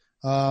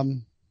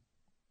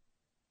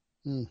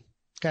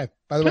 Okay.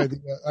 By the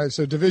way,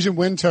 so division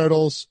win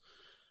totals.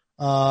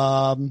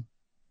 Not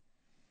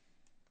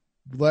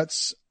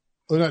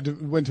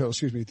win total,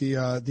 excuse me.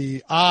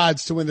 The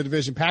odds to win the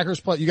division. Packers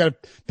plus. We got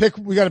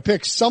to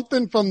pick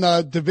something from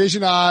the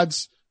division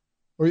odds.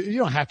 Or you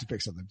don't have to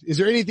pick something. Is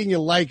there anything you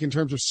like in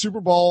terms of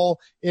Super Bowl,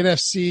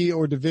 NFC,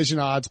 or division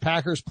odds?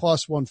 Packers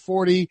plus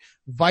 140,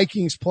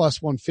 Vikings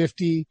plus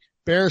 150,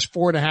 Bears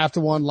 4.5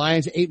 to 1,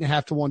 Lions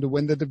 8.5 to 1 to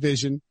win the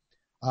division.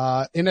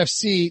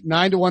 NFC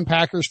 9 to 1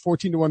 Packers,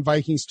 14 to 1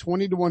 Vikings,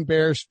 20 to 1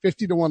 Bears,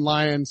 50 to 1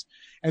 Lions,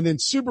 and then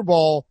Super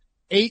Bowl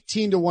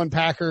 18 to 1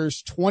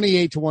 Packers,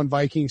 28 to 1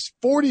 Vikings,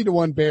 40 to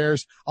 1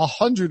 Bears,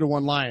 100 to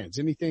 1 Lions.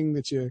 Anything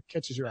that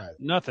catches your eye?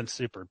 Nothing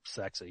super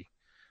sexy.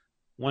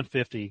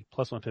 150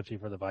 plus 150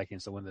 for the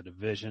Vikings to win the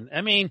division.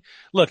 I mean,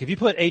 look, if you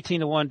put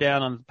 18 to 1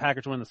 down on the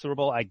Packers to win the Super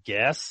Bowl, I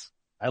guess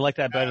I like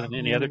that better than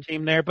any other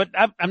team there, but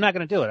I'm not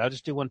going to do it. I'll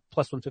just do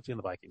plus 150 on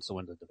the Vikings to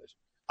win the division.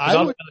 All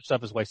the other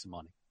stuff is wasting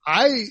money.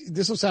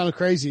 This will sound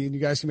crazy and you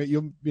guys can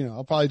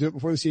I'll probably do it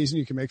before the season.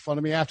 You can make fun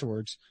of me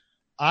afterwards.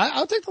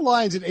 I'll take the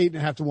Lions at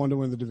 8.5 to 1 to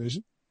win the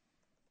division.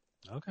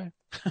 Okay.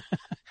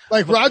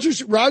 Like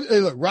Rodgers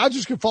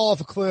could fall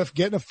off a cliff,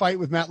 get in a fight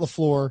with Matt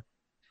LaFleur.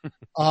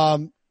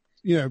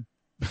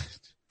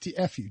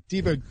 F you.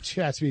 Debo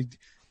chats me.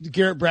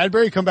 Garrett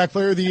Bradbury, comeback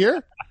player of the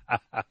year.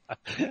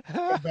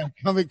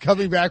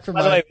 coming back from.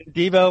 By the way, when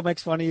Debo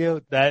makes fun of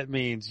you, that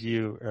means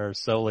you are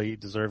solely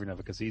deserving of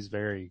it because he's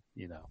very,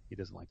 he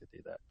doesn't like to do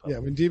that.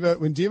 Publicly. Yeah,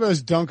 when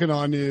Debo's dunking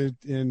on you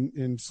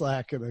in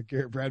Slack at a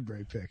Garrett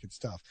Bradbury pick, it's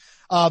tough.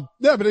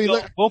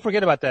 We'll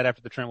forget about that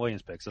after the Trent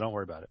Williams pick, so don't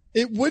worry about it.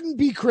 It wouldn't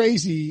be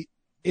crazy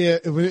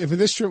if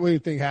this Trent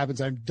Williams thing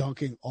happens. I'm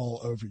dunking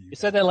all over you. You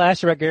said that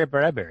last year about Garrett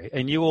Bradbury,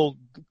 and you will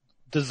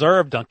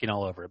deserve dunking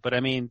all over it. But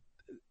I mean,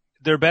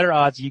 there are better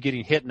odds of you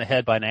getting hit in the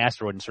head by an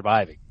asteroid and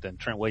surviving than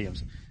Trent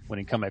Williams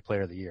winning comeback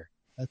player of the year.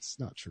 That's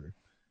not true.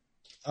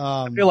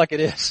 I feel like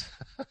it is.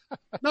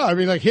 No, I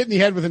mean, like hitting the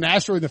head with an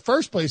asteroid in the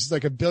first place is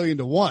like 1 billion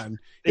to 1.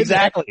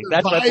 Exactly.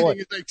 That's my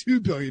point. It's like 2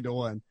 billion to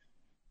 1.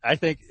 I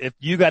think if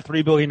you got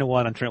 3 billion to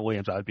 1 on Trent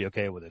Williams, I would be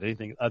okay with it.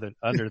 Anything under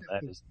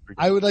that is ridiculous.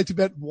 I would like to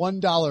bet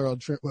 $1 on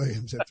Trent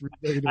Williams at 3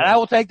 billion to 1. I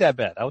will take that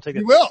bet. I will take it.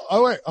 You will?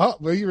 Oh wait. Oh,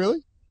 will you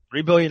really?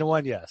 3 billion to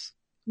 1, yes.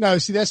 No,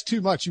 see, that's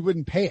too much. You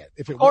wouldn't pay it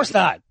if it. Of course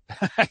not.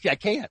 I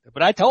can't.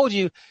 But I told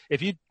you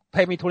if you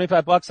pay me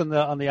 $25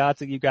 on the odds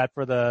that you got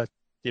for the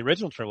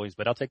original Trent Williams,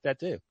 but I'll take that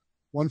too.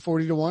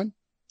 140 to 1.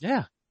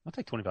 Yeah, I'll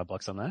take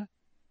 $25 on that.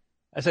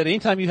 I said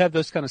anytime you have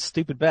those kind of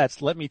stupid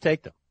bets, let me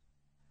take them.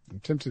 I'm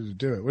tempted to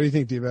do it. What do you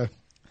think, Debo?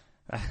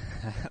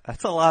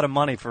 That's a lot of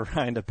money for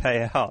Ryan to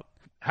pay out.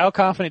 How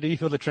confident do you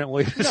feel that Trent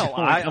Williams? No,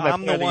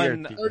 I'm the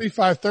one.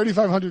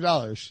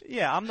 $3,500.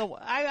 Yeah,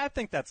 I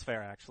think that's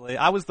fair actually.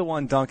 I was the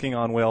one dunking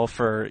on Will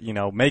for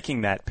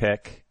making that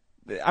pick.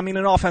 I mean,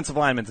 an offensive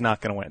lineman's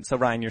not going to win, so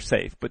Ryan, you're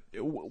safe. But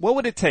what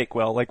would it take,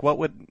 Will? Like,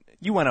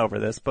 you went over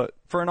this, but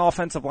for an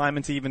offensive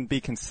lineman to even be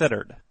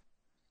considered,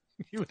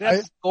 you would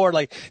have to score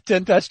like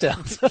 10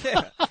 touchdowns.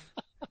 Yeah.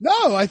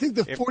 No, I think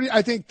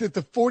I think that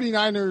the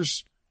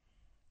 49ers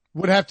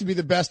would have to be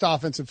the best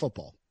offense in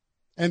football.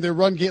 And their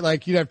run game,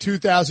 like you'd have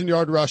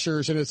 2,000-yard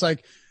rushers, and it's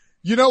like,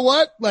 you know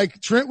what?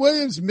 Like Trent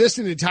Williams missed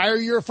an entire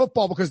year of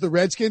football because the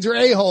Redskins are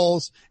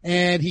a-holes,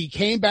 and he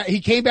came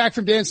back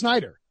from Dan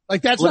Snyder.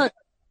 Like that's not.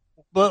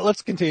 But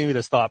let's continue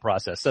this thought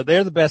process. So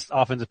they're the best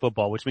offensive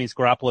football, which means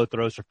Garoppolo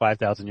throws for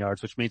 5,000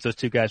 yards, which means those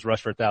two guys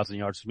rush for 1,000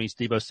 yards, which means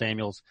Deebo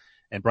Samuels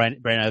and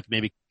Brandon have to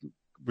maybe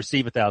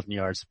receive 1,000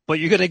 yards. But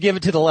you're going to give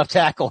it to the left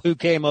tackle who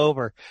came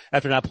over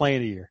after not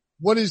playing a year.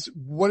 What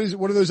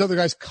are those other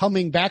guys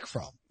coming back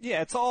from?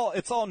 Yeah, it's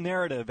all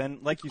narrative,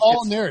 and like you said,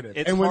 all narrative.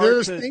 And when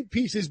there's think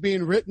pieces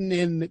being written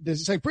in,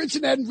 it's like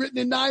Brinson hadn't written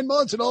in 9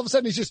 months, and all of a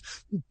sudden he's just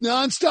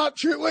nonstop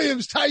Trent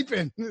Williams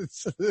typing.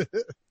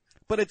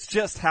 But it's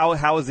just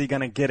how is he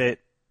going to get it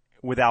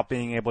without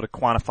being able to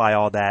quantify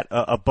all that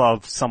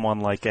above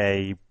someone like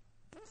a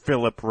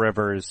Phillip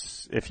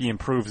Rivers if he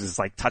improves his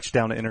like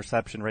touchdown to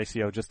interception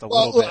ratio just a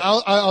little bit?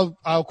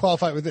 I'll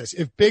qualify it with this: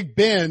 if Big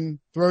Ben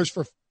throws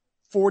for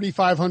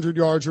 4,500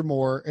 yards or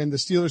more and the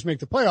Steelers make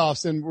the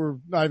playoffs, then we're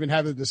not even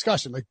having a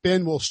discussion. Like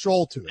Ben will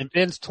stroll to it. And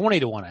Ben's 20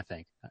 to 1, I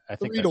think. I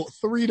think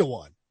 3 to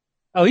 1.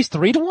 Oh, he's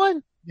 3 to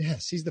 1?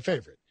 Yes, he's the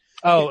favorite.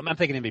 Oh, I'm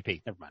thinking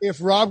MVP. Never mind. If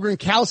Rob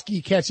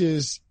Gronkowski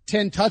catches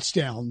 10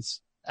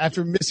 touchdowns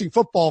after missing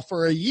football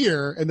for a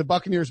year and the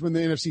Buccaneers win the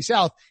NFC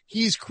South,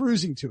 he's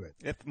cruising to it.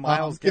 If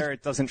Myles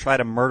Garrett doesn't try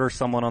to murder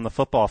someone on the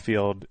football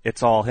field,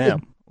 it's all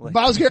him.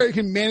 Myles Garrett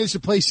can manage to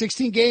play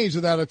 16 games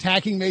without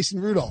attacking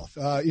Mason Rudolph.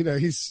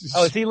 He's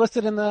is he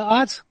listed in the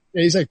odds?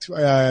 Yeah, he's like,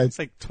 it's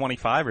like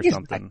 25 or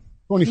something. Like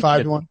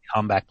 25 to 1.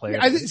 Comeback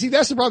player. See,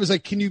 that's the problem. Is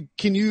like, are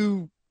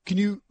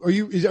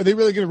they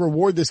really going to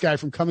reward this guy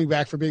from coming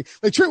back for being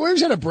like Trent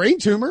Williams had a brain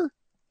tumor?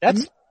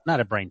 That's not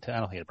a brain tumor. I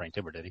don't think he had a brain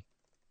tumor, did he?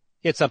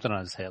 He had something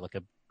on his head, like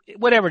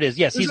whatever it is.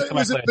 Yes,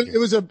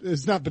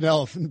 it's not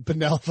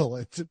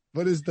benevolent.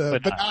 What is the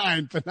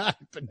benign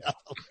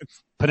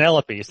benevolence?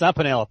 Penelope. It's not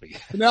Penelope.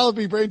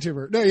 Penelope brain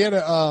tumor. No, he had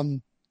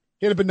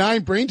a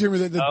benign brain tumor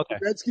that the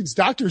Redskins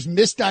doctors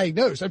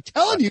misdiagnosed. I'm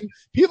telling you,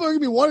 people are going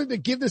to be wanting to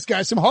give this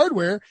guy some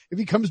hardware if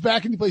he comes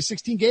back and he plays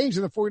 16 games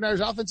and the 49ers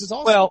offense is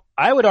awesome. Well,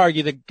 I would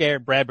argue that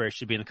Garrett Bradbury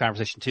should be in the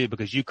conversation too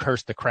because you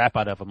cursed the crap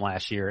out of him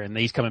last year and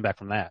he's coming back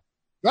from that.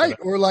 Right.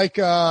 Or like,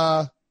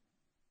 or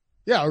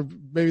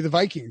maybe the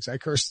Vikings. I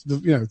cursed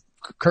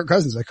Kirk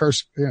Cousins. I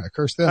cursed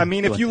them. I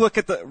mean, if you look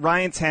at the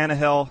Ryan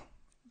Tannehill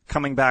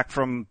coming back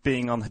from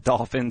being on the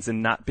Dolphins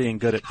and not being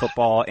good at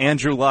football,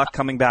 Andrew Luck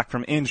coming back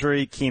from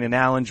injury, Keenan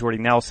Allen, Jordy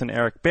Nelson,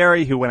 Eric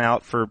Berry, who went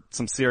out for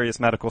some serious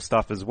medical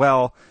stuff as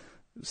well.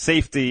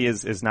 Safety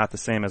is not the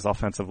same as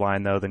offensive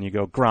line though. Then you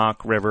go Gronk,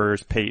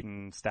 Rivers,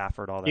 Peyton,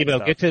 Stafford, all that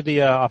stuff. Get to the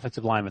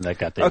offensive lineman that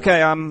got there.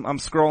 Okay, I'm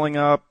scrolling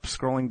up,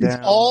 scrolling down.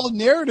 It's all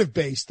narrative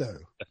based though.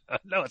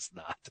 No, it's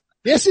not.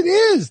 Yes, it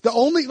is. The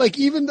only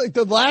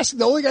the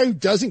only guy who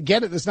doesn't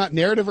get it that's not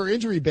narrative or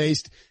injury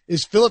based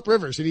is Phillip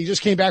Rivers, and he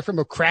just came back from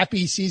a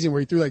crappy season where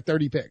he threw like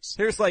 30 picks.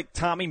 Here's like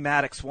Tommy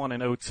Maddox won in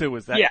 2002.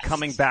 Is that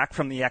coming back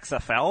from the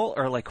XFL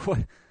or like what?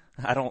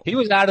 He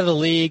was out of the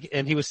league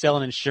and he was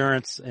selling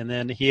insurance, and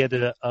then he had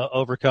to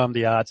overcome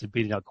the odds of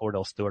beating out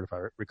Cordell Stewart, if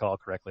I recall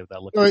correctly.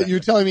 Without looking.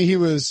 You're telling me he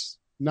was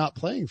not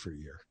playing for a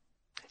year?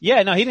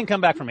 Yeah, no, he didn't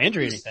come back from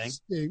injury or anything.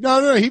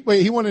 No, he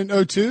won in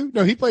 2002.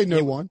 No, he played in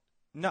 2001.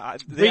 No,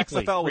 the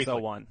XFL was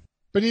 2001.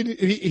 But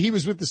he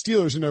was with the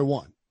Steelers in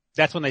 2001.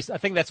 I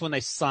think that's when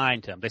they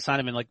signed him. They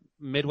signed him in like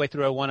midway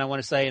through 2001, I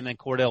want to say, and then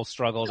Cordell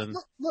struggled. And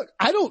look,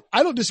 I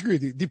don't disagree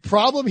with you. The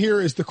problem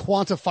here is the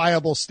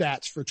quantifiable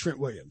stats for Trent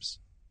Williams.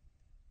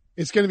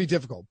 It's going to be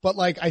difficult, but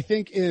like I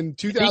think in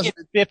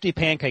 50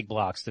 pancake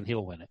blocks, then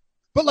he'll win it.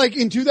 But like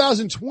in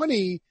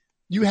 2020,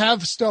 you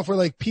have stuff where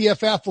like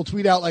PFF will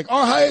tweet out like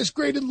our highest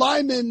graded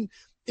lineman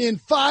in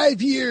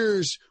 5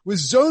 years with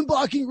zone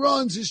blocking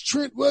runs is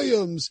Trent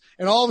Williams.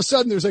 And all of a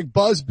sudden there's like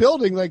buzz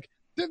building. Like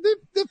the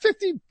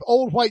 50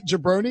 old white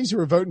jabronis who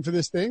are voting for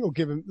this thing will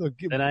give him.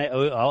 Then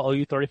I'll owe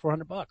you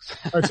 $3,400. All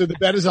right. So the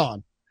bet is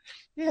on.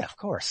 Yeah, of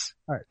course.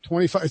 All right.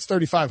 25. It's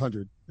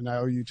 3,500 and I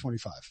owe you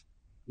 25.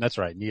 That's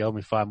right. And you owe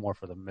me 5 more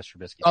for the Mr.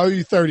 Trubisky. I owe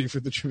you 30 for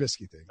the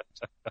Trubisky thing.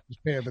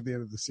 Just pay up at the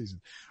end of the season.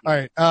 All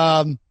right.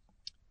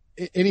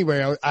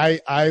 Anyway, I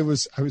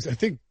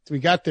think we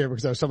got there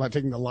because I was talking about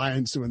taking the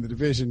Lions to win the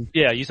division.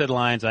 Yeah, you said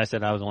Lions. I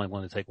said I was only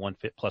willing to take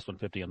plus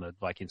 150 on the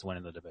Vikings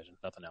winning the division.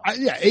 Nothing else.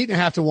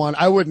 8.5 to 1.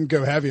 I wouldn't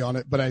go heavy on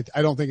it, but I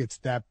don't think it's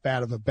that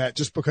bad of a bet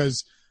just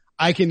because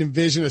I can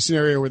envision a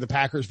scenario where the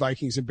Packers,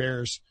 Vikings, and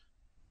Bears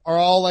are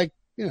all like,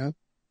 7-9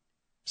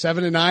 or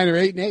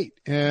 8-8,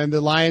 and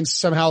the Lions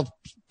somehow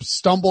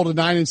stumble to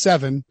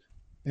 9-7.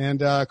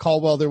 And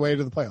Caldwell their way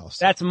to the playoffs.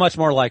 That's much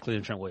more likely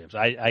than Trent Williams.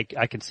 I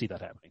can see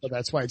that happening. So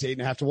that's why it's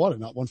 8.5 to 1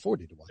 and not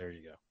 140 to 1. There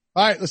you go.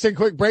 All right, let's take a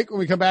quick break. When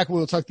we come back,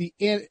 we'll talk the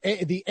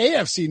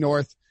AFC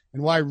North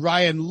and why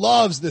Ryan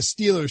loves the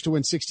Steelers to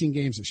win 16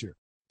 games this year.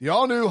 The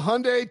all-new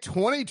Hyundai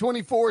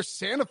 2024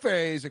 Santa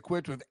Fe is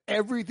equipped with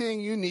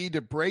everything you need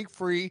to break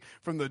free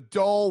from the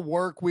dull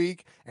work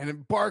week and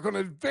embark on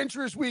an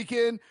adventurous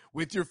weekend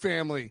with your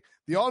family.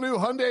 The all-new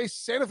Hyundai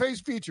Santa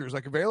Fe's features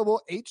like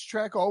available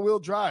H-Track all-wheel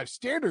drive,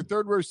 standard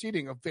third-row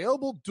seating,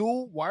 available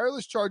dual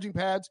wireless charging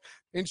pads,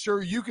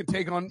 ensure you can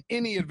take on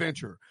any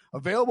adventure.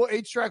 Available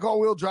H-Track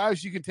all-wheel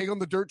drives you can take on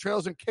the dirt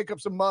trails and kick up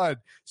some mud.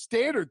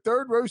 Standard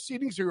third-row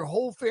seating so your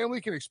whole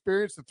family can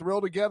experience the thrill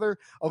together.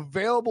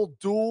 Available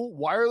dual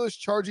wireless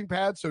charging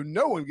pads so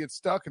no one gets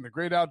stuck in the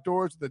great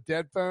outdoors with a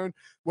dead phone.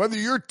 Whether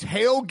you're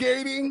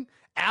tailgating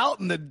out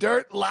in the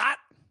dirt lot,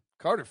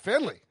 Carter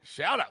Finley,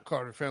 shout out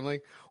Carter Finley,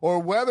 or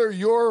whether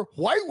you're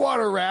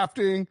whitewater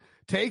rafting,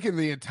 taking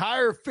the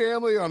entire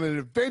family on an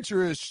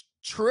adventurous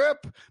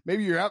trip,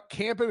 maybe you're out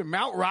camping in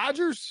Mount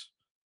Rogers.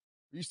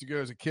 I used to go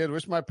as a kid.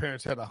 Wish my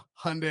parents had a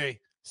Hyundai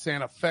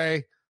Santa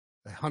Fe.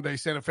 The Hyundai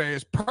Santa Fe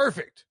is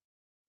perfect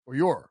for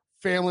your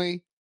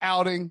family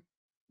outing.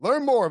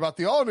 Learn more about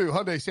the all-new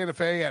Hyundai Santa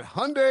Fe at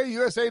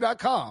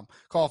HyundaiUSA.com.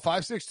 Call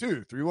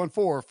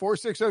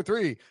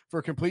 562-314-4603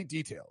 for complete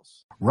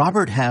details.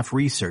 Robert Half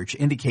research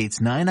indicates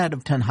 9 out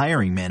of 10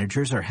 hiring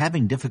managers are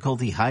having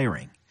difficulty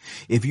hiring.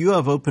 If you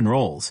have open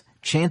roles,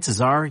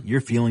 chances are you're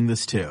feeling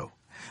this too.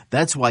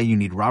 That's why you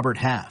need Robert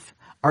Half.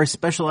 Our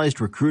specialized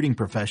recruiting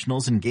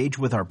professionals engage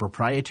with our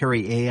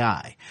proprietary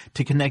AI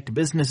to connect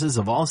businesses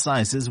of all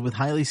sizes with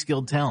highly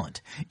skilled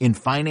talent in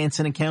finance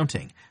and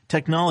accounting,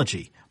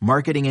 technology,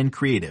 marketing and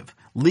creative,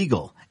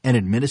 legal, and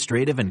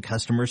administrative and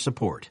customer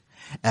support.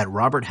 At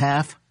Robert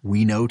Half,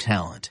 we know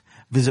talent.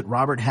 Visit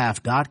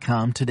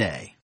roberthalf.com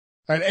today.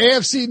 All right,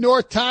 AFC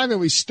North time, and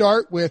we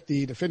start with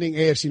the defending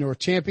AFC North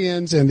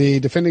champions and the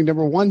defending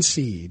number 1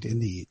 seed in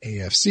the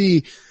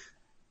AFC.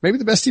 Maybe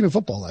the best team in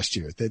football last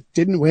year that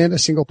didn't win a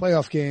single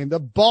playoff game. The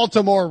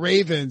Baltimore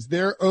Ravens,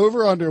 their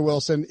over-under,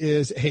 Wilson,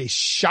 is a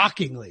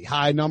shockingly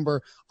high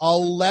number,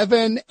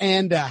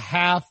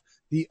 11.5.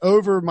 The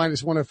over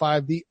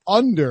 -105, the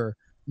under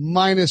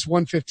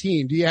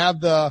 -115. Do you have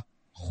the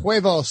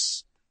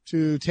huevos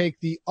to take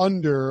the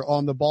under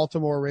on the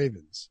Baltimore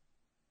Ravens?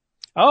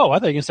 Oh, I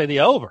thought you were going to say the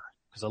over,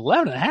 because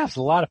 11.5 is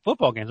a lot of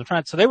football games.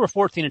 So they were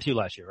 14-2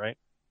 last year, right?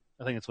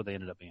 I think that's what they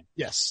ended up being.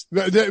 Yes.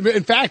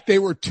 In fact, they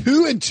were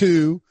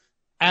 2-2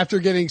 after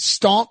getting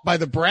stomped by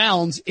the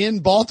Browns in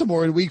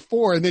Baltimore in week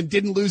 4 and then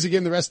didn't lose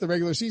again the rest of the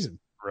regular season.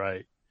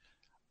 Right.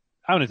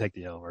 I'm going to take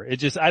the over.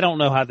 I don't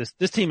know how this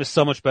team is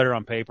so much better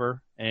on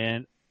paper,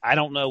 and I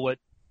don't know what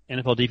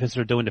NFL defenses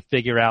are doing to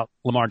figure out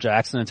Lamar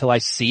Jackson until I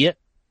see it.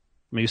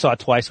 I mean, you saw it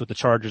twice with the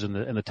Chargers and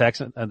the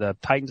Titans, but the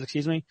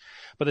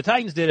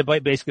Titans did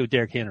it basically with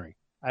Derrick Henry.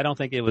 I don't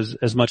think it was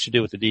as much to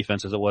do with the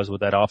defense as it was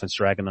with that offense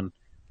dragging the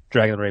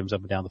Ravens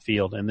up and down the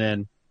field. And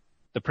then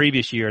the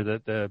previous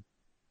year,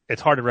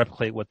 it's hard to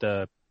replicate what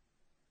the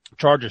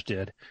Chargers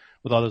did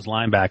with all those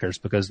linebackers,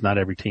 because not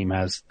every team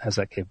has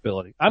that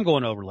capability. I'm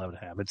going over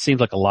 11.5. It seems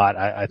like a lot.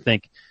 I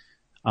think,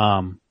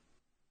 I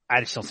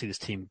just don't see this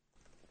team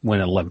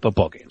winning 11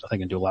 football games. I think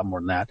they can do a lot more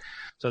than that.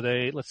 So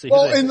let's see.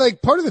 Well, and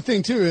like part of the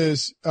thing too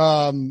is,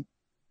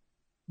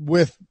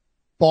 with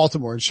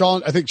Baltimore,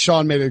 and I think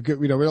Sean made a good,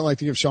 we don't like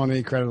to give Sean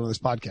any credit on this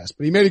podcast,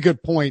 but he made a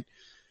good point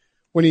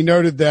when he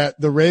noted that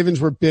the Ravens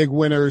were big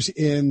winners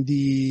in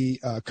the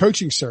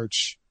coaching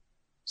search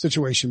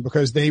situation,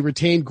 because they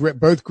retained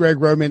both Greg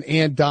Roman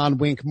and Don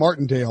Wink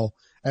Martindale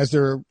as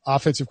their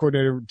offensive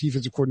coordinator,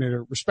 defensive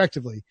coordinator,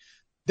 respectively.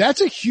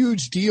 That's a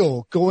huge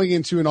deal going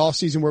into an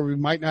offseason where we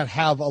might not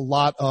have a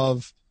lot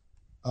of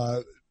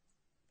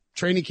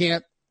training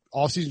camp,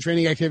 offseason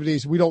training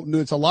activities. We don't know.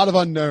 It's a lot of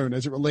unknown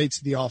as it relates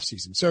to the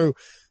offseason. So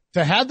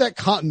to have that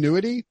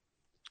continuity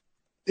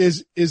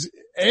is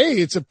A,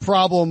 it's a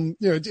problem,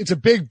 it's a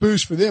big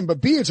boost for them, but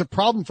B, it's a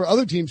problem for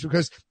other teams,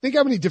 because think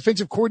how many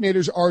defensive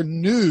coordinators are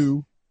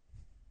new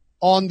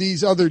on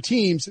these other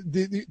teams.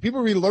 The people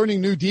are learning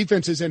new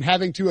defenses and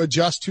having to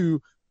adjust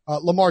to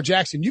Lamar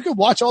Jackson. You can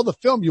watch all the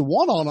film you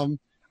want on him.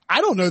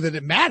 I don't know that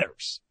it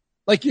matters.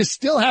 Like, you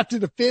still have to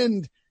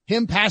defend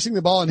him passing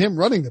the ball and him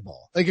running the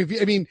ball. Like,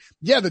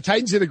 the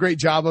Titans did a great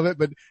job of it,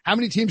 but how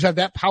many teams have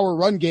that power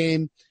run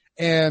game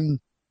and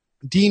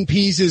Dean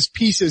Pease's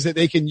pieces that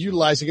they can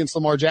utilize against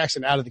Lamar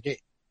Jackson out of the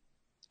gate?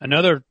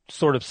 Another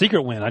sort of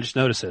secret win. I just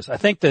noticed this. I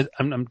think that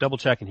I'm double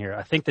checking here.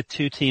 I think the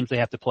 2 teams they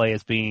have to play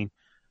as being,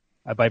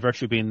 by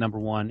virtue of being number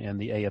 1 in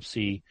the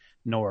AFC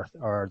North,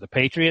 are the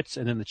Patriots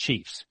and then the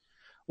Chiefs.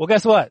 Well,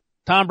 guess what?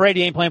 Tom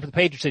Brady ain't playing for the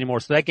Patriots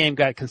anymore, so that game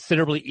got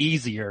considerably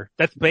easier.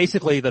 That's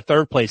basically the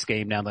 3rd place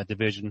game down that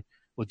division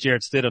with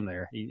Jarrett Stidham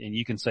there. And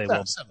you can say,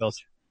 well,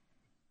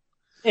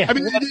 yeah. I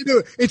mean,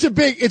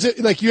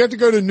 like, you have to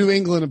go to New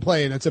England and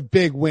play, and it's a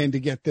big win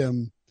to get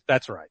them.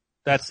 That's right.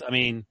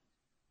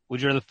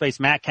 Would you rather face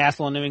Matt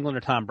Castle in New England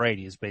or Tom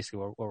Brady is basically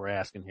what we're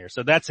asking here.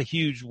 So that's a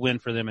huge win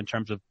for them in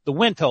terms of the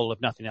win total, if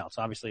nothing else.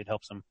 Obviously it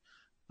helps them,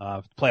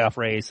 playoff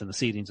race and the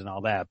seedings and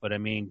all that. But I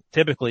mean,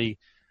 typically,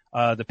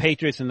 the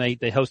Patriots and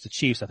they host the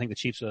Chiefs. I think the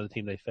Chiefs are the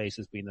team they face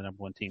as being the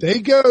number 1 team.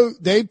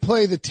 They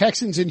play the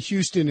Texans in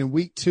Houston in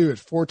week 2 at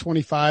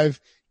 4:25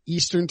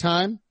 Eastern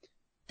time.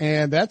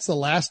 And that's the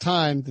last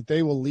time that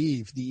they will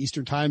leave the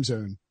Eastern time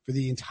zone for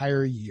the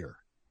entire year.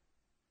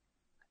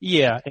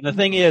 Yeah. And the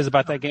thing is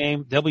about that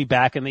game, they'll be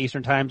back in the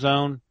Eastern time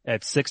zone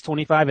at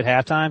 6:25 at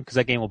halftime, because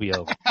that game will be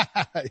over.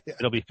 Yeah.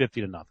 It'll be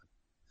 50-0.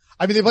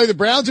 I mean, they play the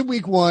Browns in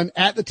week 1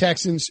 at the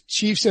Texans,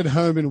 Chiefs at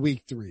home in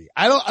week 3.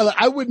 I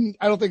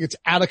don't think it's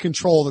out of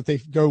control that they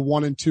go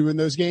 1-2 in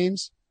those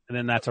games. And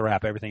then that's a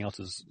wrap. Everything else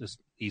is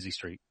easy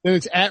street. Then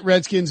it's at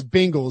Redskins,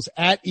 Bengals,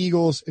 at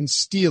Eagles, and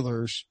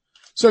Steelers.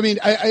 So, I mean,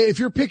 if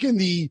you're picking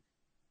the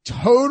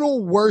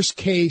total worst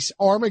case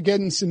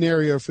Armageddon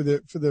scenario for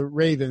the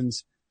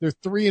Ravens, they're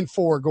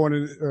 3-4 going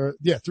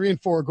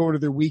to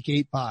their week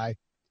 8 bye.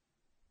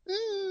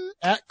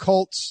 At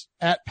Colts,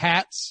 at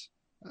Pats,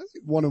 I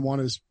think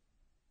 1-1 is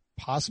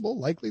possible,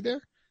 likely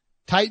there.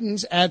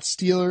 Titans at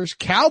Steelers,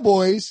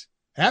 Cowboys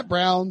at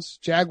Browns,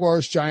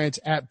 Jaguars, Giants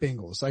at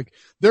Bengals. Like,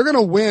 they're going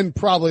to win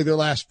probably their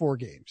last 4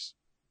 games.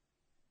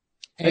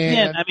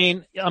 Again, I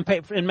mean, on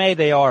paper, in May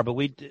they are, but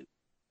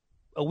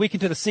a week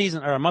into the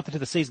season or a month into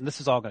the season,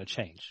 this is all going to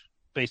change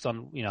based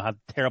on, how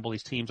terrible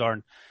these teams are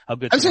and how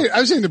good. I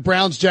was saying the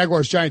Browns,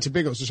 Jaguars, Giants, and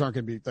Bengals just aren't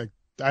going to be like,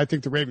 I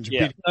think the Ravens are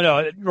beating.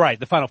 No, right.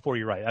 The Final 4,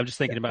 you're right. I'm just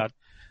thinking about,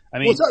 I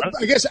mean,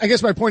 I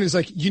guess my point is,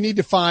 like, you need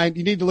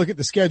to look at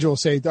the schedule,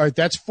 say, all right,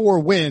 that's 4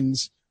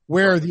 wins.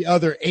 Where are the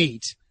other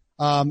 8?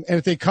 And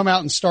if they come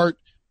out and start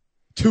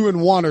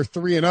 2-1 or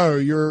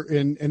 3-0, you're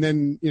in, and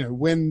then,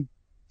 win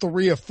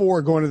 3 of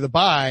 4 going to the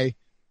bye.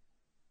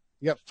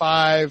 You got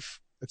 5.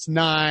 That's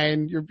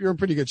 9. You're in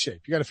pretty good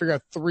shape. You got to figure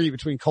out 3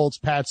 between Colts,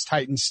 Pats,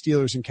 Titans,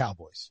 Steelers, and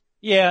Cowboys.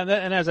 Yeah,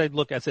 and as I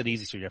look, I said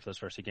easy street after those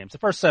first 2 games. The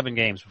first 7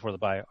 games before the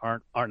bye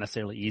aren't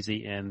necessarily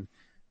easy, and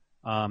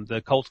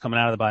the Colts coming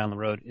out of the bye on the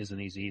road isn't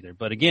easy either.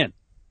 But again,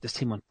 this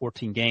team won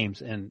 14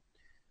 games and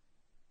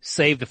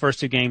saved the first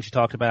 2 games you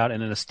talked about,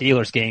 and then the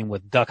Steelers game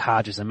with Duck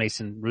Hodges and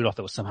Mason Rudolph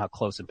that was somehow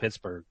close in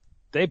Pittsburgh.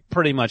 They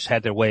pretty much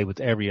had their way with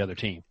every other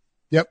team.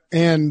 Yep,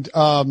 and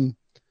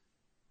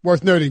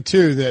worth noting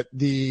too that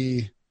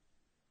they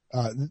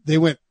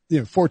went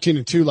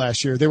 14-2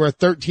 last year. They were a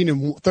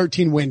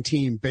 13 win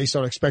team based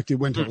on expected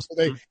win totals. So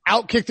they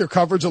outkicked their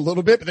coverage a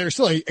little bit, but they were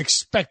still an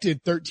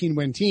expected 13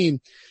 win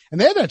team.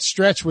 And they had that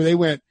stretch where they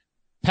went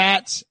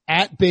Pats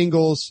at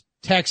Bengals,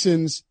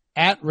 Texans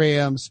at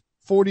Rams,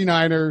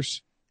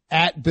 49ers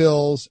at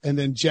Bills, and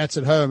then Jets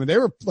at home. And they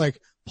were like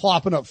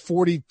plopping up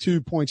 42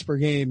 points per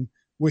game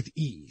with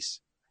ease.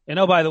 And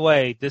oh, by the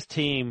way, this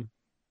team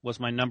was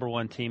my number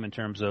 1 team in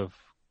terms of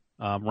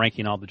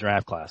ranking all the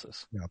draft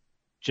classes. Yep.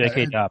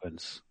 J.K.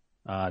 Dobbins,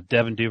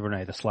 Devin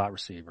Duvernay, the slot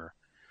receiver.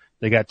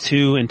 They got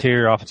 2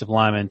 interior offensive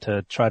linemen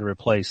to try to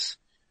replace,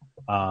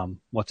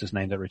 what's his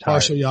name that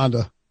retired?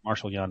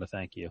 Marshall Yonda,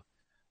 thank you.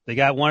 They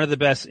got one of the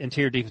best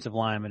interior defensive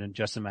linemen in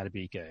Justin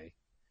Madubuike.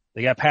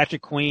 They got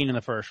Patrick Queen in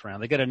the first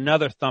round. They got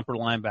another thumper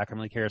linebacker,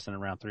 Malik Harrison,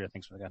 in round 3. I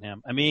think so. They got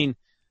him. I mean,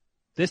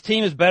 this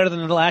team is better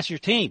than the last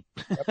year's team.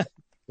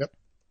 Yep.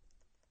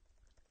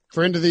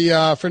 Friend of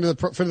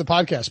the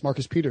podcast,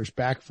 Marcus Peters,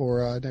 back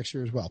for next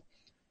year as well.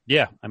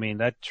 Yeah, I mean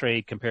that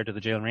trade compared to the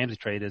Jalen Ramsey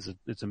trade it's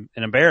an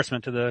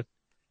embarrassment to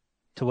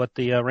what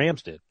the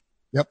Rams did.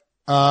 Yep.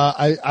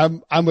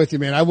 I'm with you,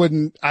 man. I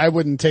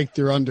wouldn't take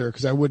their under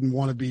because I wouldn't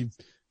want to be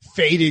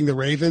fading the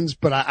Ravens,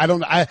 but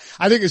I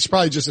think it's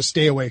probably just a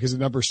stay away because the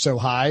number's so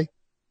high.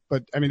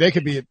 But I mean, they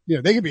could be at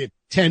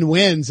 10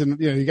 wins and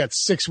you got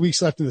 6 weeks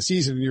left in the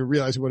season and you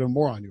realize what a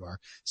moron you are.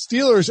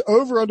 Steelers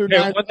over under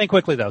 9. One thing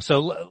quickly though.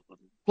 So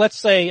let's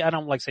say, I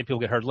don't like to say people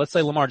get hurt. Let's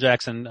say Lamar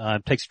Jackson,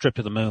 takes a trip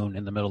to the moon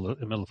in the middle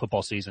of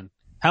football season.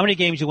 How many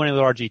games you winning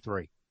with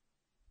RG3?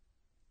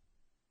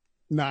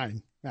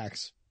 9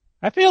 max.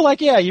 I feel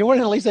like, yeah, you're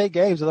winning at least 8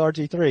 games with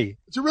RG3.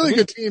 It's a really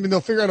good team and they'll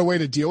figure out a way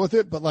to deal with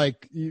it, but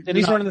like. And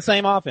he's running the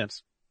same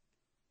offense.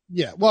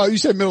 Yeah. Well, you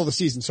said middle of the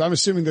season, so I'm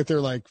assuming that they're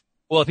like.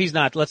 Well, if he's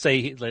not, let's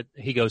say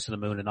he goes to the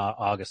moon in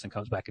August and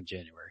comes back in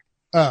January.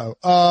 Oh,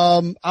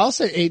 I'll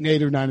say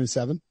 8-8 or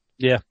 9-7.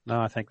 Yeah. No,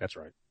 I think that's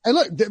right. And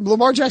look,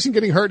 Lamar Jackson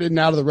getting hurt isn't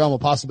out of the realm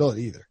of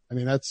possibility either. I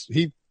mean,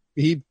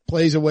 he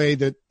plays a way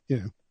that,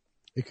 it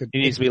could. He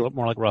needs to be a little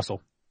more like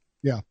Russell.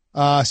 Yeah.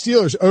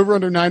 Steelers over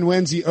under 9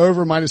 wins, the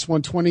over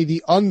 -120,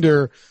 the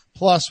under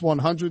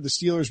 +100. The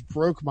Steelers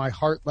broke my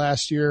heart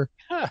last year.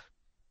 Huh.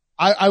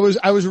 I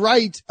was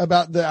right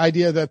about the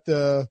idea that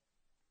the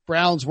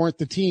Browns weren't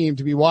the team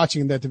to be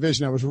watching in that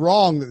division. I was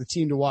wrong that the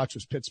team to watch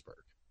was Pittsburgh.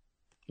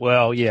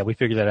 Well, yeah, we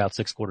figured that out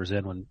 6 quarters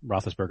in when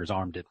Roethlisberger's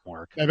arm didn't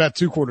work. About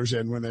 2 quarters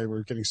in when they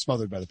were getting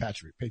smothered by the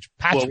Patriots.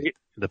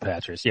 The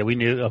Patriots. Yeah, we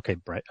knew. Okay,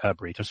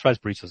 Breach. I'm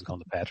surprised Breach doesn't call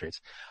them the Patriots.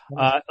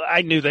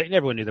 I knew that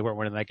everyone knew they weren't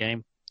winning that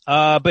game.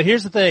 But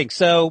here's the thing.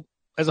 So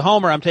as a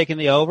homer, I'm taking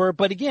the over.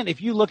 But again,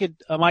 if you look at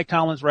Mike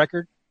Tomlin's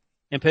record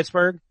in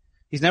Pittsburgh,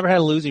 he's never had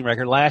a losing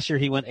record. Last year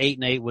he went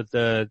 8-8 with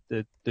the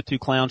 2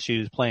 clown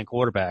shoes playing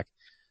quarterback.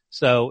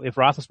 So if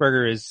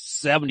Roethlisberger is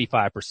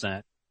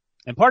 75%,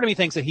 and part of me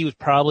thinks that he was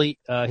probably,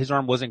 his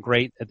arm wasn't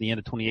great at the end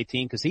of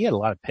 2018 because he had a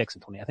lot of picks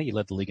in I think he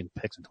led the league in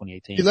picks in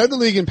 2018. He led the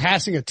league in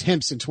passing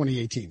attempts in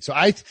 2018. So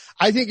I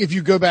think if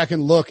you go back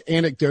and look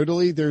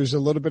anecdotally, there's a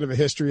little bit of a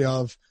history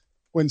of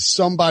when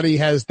somebody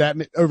has that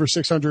over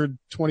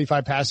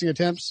 625 passing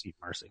attempts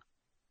mercy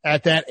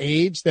at that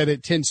age that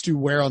it tends to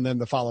wear on them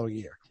the following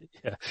year.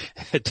 Yeah.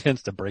 It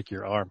tends to break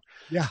your arm.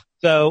 Yeah.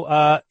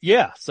 So,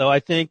 so I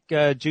think,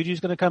 Juju's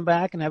going to come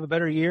back and have a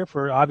better year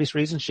for obvious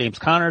reasons. James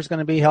Conner's going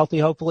to be healthy,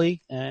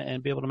 hopefully,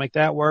 and be able to make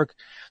that work.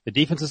 The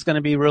defense is going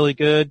to be really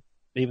good,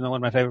 even though one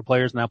of my favorite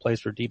players now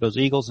plays for Debo's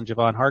Eagles and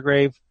Javon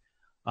Hargrave.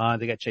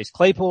 They got Chase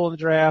Claypool in the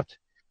draft.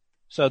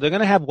 So they're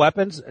going to have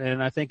weapons,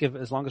 and I think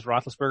as long as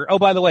Roethlisberger. Oh,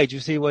 by the way, did you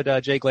see what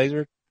Jay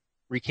Glazer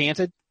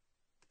recanted?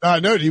 No,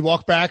 did he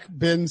walk back?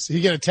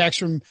 He get a text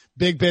from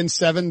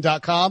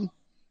BigBen7.com?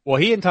 Well,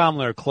 he and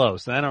Tomlin are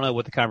close, and I don't know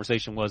what the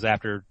conversation was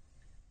after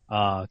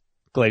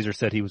Glazer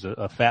said he was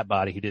a fat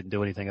body. He didn't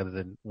do anything other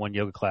than one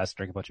yoga class,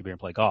 drink a bunch of beer, and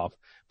play golf.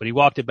 But he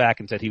walked it back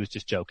and said he was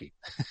just joking.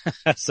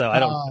 So I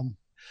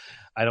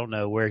don't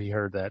know where he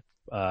heard that,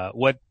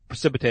 what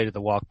precipitated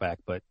the walk back.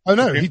 But oh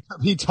no,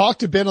 he talked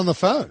to Ben on the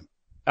phone.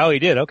 Oh, he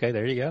did. Okay,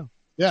 there you go.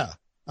 Yeah.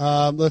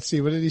 Let's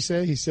see. What did he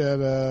say? He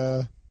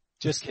said,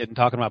 just kidding,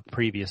 talking about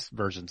previous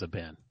versions of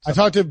Ben. I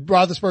talked to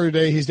Roethlisberger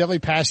today. He's definitely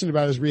passionate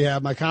about his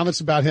rehab. My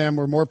comments about him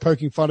were more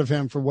poking fun of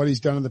him for what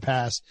he's done in the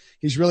past.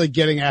 He's really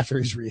getting after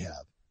his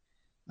rehab.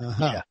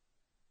 Yeah.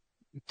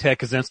 Ted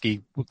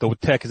Kaczynski, the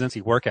Ted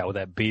Kaczynski workout with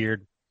that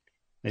beard.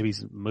 Maybe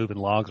he's moving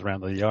logs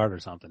around the yard or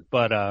something.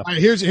 But,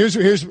 here's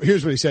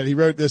what he said. He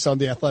wrote this on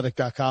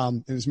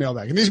theathletic.com in his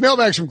mailbag. And these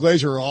mailbags from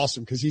Glazer are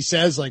awesome because he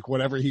says like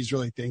whatever he's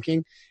really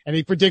thinking. And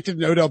he predicted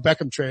an Odell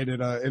Beckham trade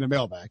in a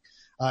mailbag.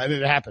 And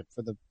it happened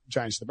for the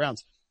Giants to the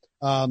Browns.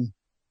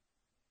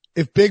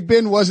 if Big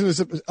Ben wasn't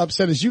as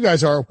upset as you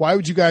guys are, why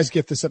would you guys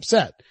get this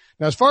upset?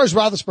 Now, as far as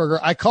Roethlisberger,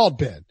 I called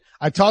Ben.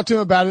 I talked to him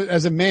about it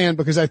as a man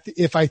because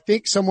if I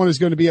think someone is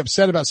going to be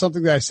upset about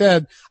something that I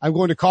said, I'm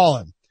going to call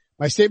him.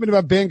 My statement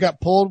about Ben got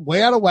pulled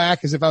way out of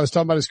whack as if I was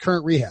talking about his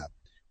current rehab.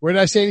 Where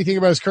did I say anything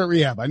about his current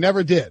rehab? I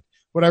never did.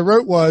 What I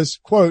wrote was,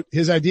 quote,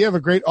 his idea of a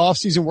great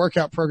off-season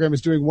workout program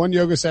is doing one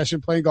yoga session,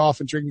 playing golf,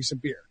 and drinking some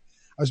beer.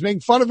 I was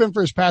making fun of him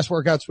for his past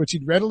workouts, which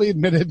he'd readily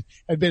admitted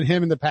had been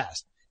him in the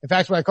past. In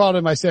fact, when I called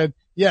him, I said,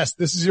 yes,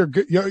 this is your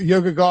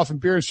yoga, golf, and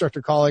beer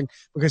instructor calling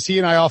because he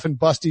and I often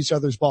bust each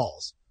other's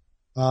balls.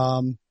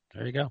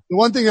 There you go. The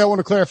one thing I want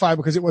to clarify,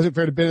 because it wasn't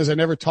fair to Ben, is I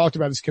never talked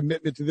about his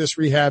commitment to this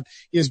rehab.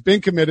 He has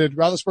been committed.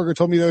 Roethlisberger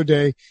told me the other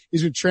day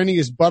he's been training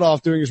his butt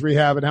off doing his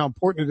rehab and how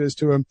important it is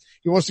to him.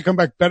 He wants to come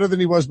back better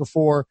than he was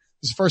before.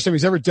 This is the first time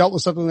he's ever dealt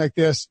with something like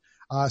this.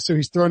 So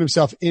he's thrown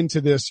himself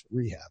into this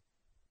rehab.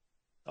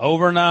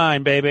 Over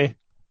 9, baby.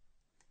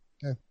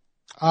 Okay.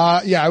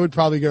 Yeah, I would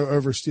probably go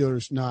over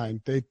Steelers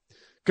 9.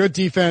 Good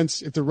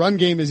defense. If the run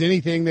game is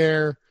anything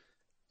there,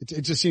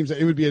 it just seems that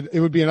it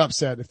would be an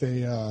upset if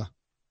they,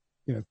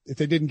 if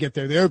they didn't get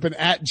there. They open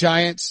at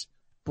Giants,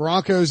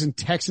 Broncos and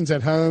Texans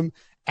at home,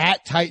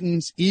 at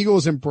Titans,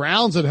 Eagles and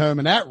Browns at home,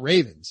 and at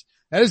Ravens.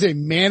 That is a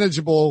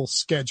manageable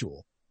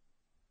schedule.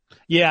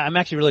 Yeah, I'm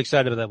actually really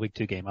excited about that week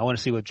 2 game. I want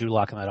to see what Drew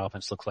Lock and that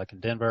offense looks like in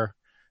Denver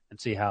and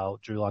see how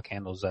Drew Lock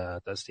handles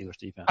the Steelers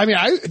defense. I mean,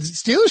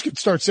 Steelers could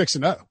start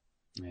 6-0.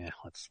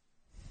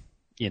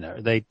 Yeah,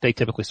 they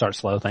typically start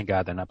slow. Thank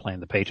God they're not playing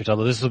the Patriots,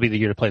 although this will be the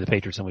year to play the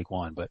Patriots in week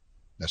 1, but.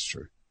 That's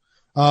true.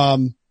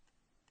 And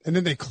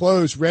then they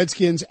close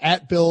Redskins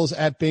at Bills,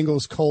 at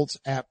Bengals, Colts,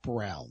 at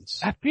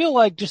Browns. I feel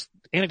like just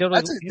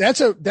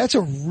anecdotally. That's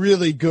a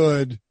really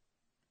good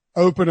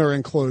opener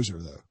and closer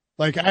though.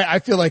 Like I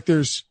feel like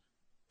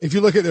if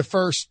you look at the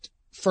first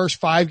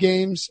 5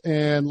 games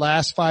and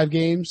last 5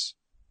 games,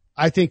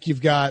 I think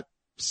you've got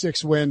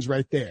 6 wins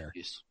right there.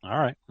 All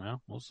right.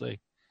 Well, we'll see.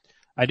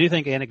 I do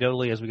think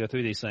anecdotally as we go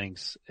through these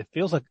things, it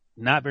feels like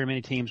not very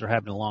many teams are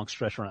having a long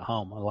stretch run at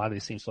home. A lot of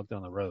these teams look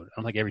on the road. I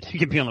don't think every team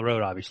can be on the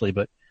road, obviously,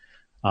 but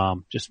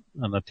just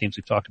on the teams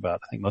we've talked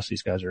about, I think most of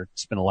these guys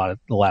spend a lot of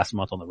the last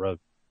month on the road.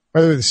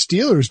 By the way, the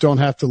Steelers don't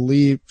have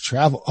to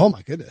travel. Oh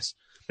my goodness.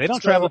 They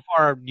don't travel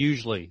far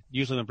usually.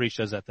 Usually when Breach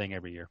does that thing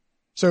every year.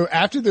 So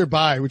after their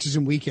bye, which is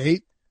in week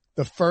 8,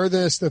 the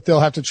furthest that they'll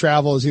have to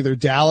travel is either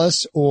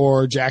Dallas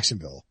or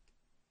Jacksonville.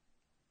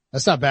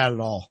 That's not bad at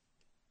all.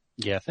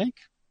 Yeah, I think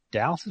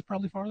Dallas is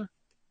probably farther.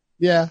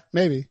 Yeah,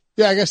 maybe.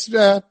 Yeah, I guess,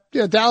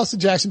 Dallas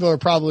and Jacksonville are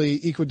probably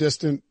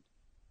equidistant.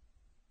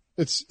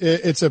 It's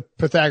a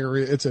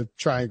it's a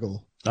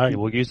triangle. All right.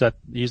 We'll use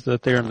the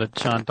theorem that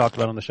Sean talked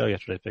about on the show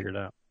yesterday. Figure it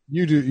out.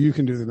 You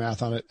can do the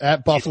math on it.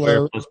 At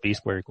Buffalo, B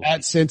square equals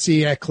at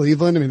Cincy, at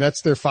Cleveland. I mean,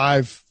 that's their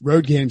 5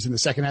 road games in the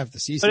second half of the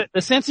season. But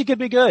the Cincy could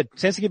be good.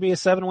 Cincy could be a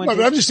 7-win. No,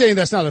 but I'm just saying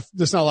that's not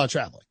a lot of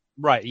traveling.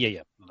 Right.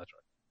 Yeah. No, that's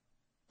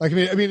right.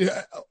 Like, I mean,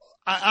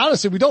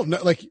 honestly, we don't know.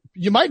 Like,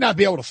 you might not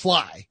be able to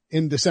fly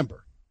in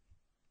December.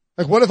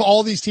 Like, what if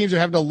all these teams are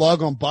having to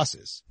lug on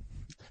buses?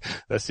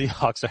 The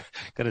Seahawks are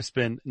going to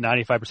spend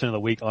 95% of the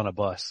week on a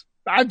bus.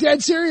 I'm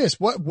dead serious.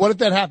 What if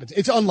that happens?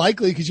 It's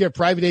unlikely because you have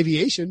private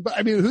aviation, but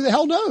I mean, who the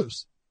hell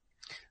knows?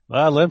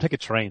 Well, let them take a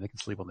train. They can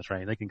sleep on the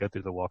train. They can go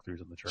through the walkthroughs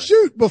on the train.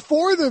 Shoot,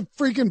 before the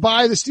freaking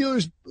bye, the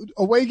Steelers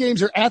away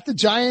games are at the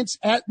Giants,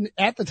 at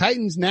the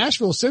Titans,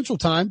 Nashville Central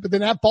Time, but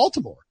then at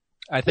Baltimore.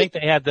 I think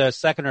they had the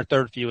second or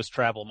third fewest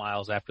travel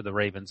miles after the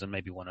Ravens and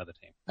maybe one other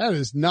team. That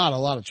is not a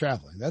lot of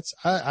traveling.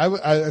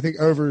 I think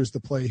over is the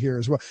play here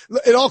as well.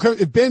 It all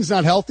comes, if Ben's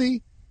not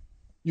healthy,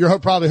 you're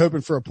probably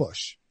hoping for a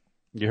push.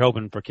 You're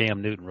hoping for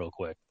Cam Newton real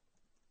quick.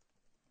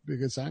 Be a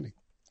good signing.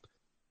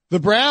 The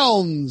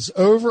Browns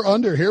over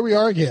under. Here we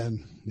are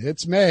again.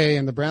 It's May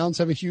and the Browns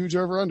have a huge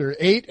over under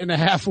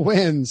 8.5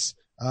 wins,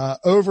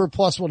 over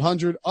plus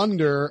 100,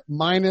 under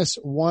minus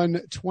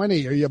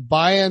 120. Are you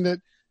buying that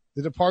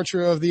the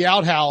departure of the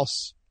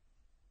outhouse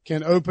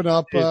can open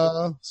up,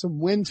 some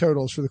win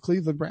totals for the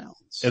Cleveland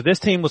Browns? If this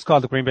team was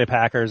called the Green Bay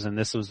Packers and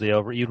this was the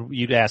over,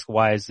 you'd ask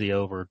why is the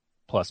over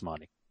plus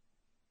money?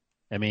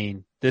 I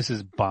mean, this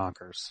is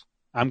bonkers.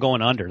 I'm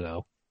going under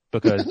though,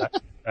 because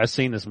I've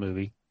seen this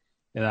movie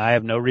and I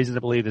have no reason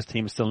to believe this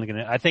team is still going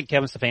to, I think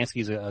Kevin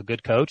Stefanski's a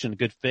good coach and a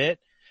good fit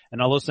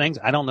and all those things.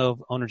 I don't know if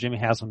owner Jimmy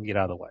Haslam can get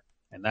out of the way.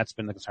 And that's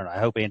been the concern. I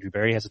hope Andrew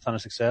Berry has a ton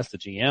of success, the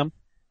GM.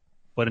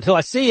 But until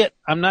I see it,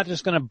 I'm not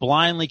just going to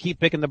blindly keep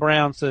picking the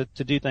Browns to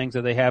do things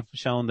that they have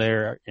shown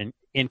they're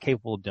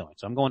incapable of doing.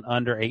 So I'm going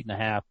under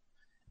 8.5.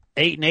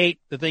 8-8.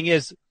 The thing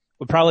is,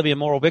 would probably be a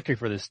moral victory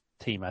for this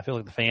team. I feel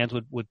like the fans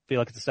would feel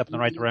like it's a step in the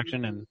right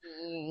direction. And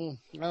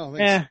I don't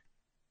think so.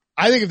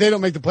 I think if they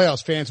don't make the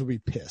playoffs, fans will be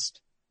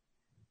pissed.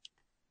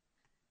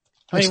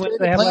 How many wins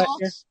did they have last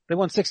year? They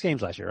won 6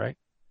 games last year, right?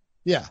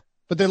 Yeah,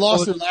 but they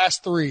lost their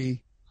last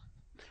 3.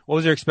 What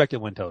was their expected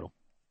win total?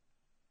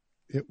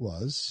 It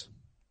was.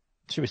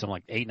 Should be something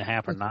like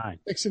 8.5 or 9.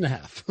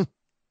 6.5.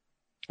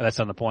 That's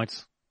on the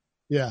points?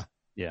 Yeah.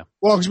 Yeah.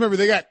 Well, because remember,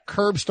 they got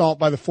curb stomped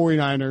by the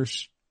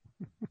 49ers,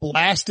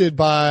 blasted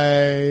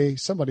by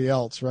somebody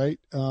else, right?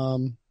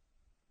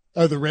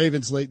 Oh, the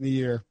Ravens late in the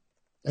year.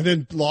 And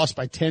then lost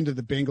by 10 to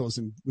the Bengals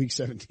in week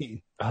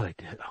 17. Oh, they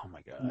did. Oh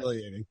my God.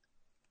 Humiliating.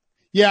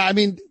 Yeah. I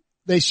mean,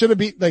 they should have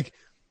beat like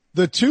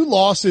the two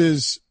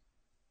losses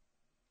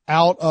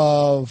out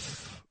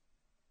of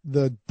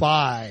the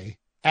bye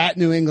at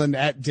New England,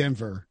 at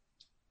Denver.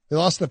 They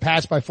lost the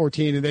Pats by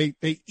 14 and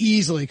they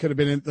easily could have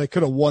been in, they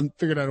could have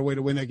figured out a way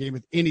to win that game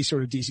with any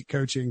sort of decent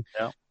coaching.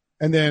 Yeah.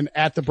 And then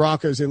at the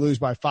Broncos, they lose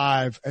by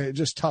 5.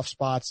 Just tough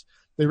spots.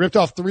 They ripped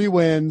off 3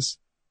 wins.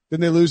 Then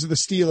they lose to the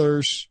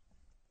Steelers.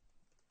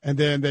 And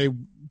then they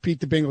beat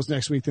the Bengals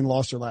next week, then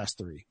lost their last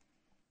 3.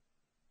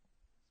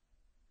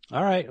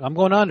 All right. I'm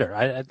going under.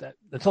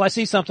 Until I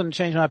see something to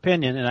change my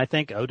opinion, and I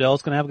think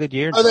Odell's going to have a good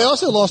year. Oh, they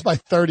also lost by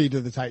 30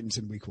 to the Titans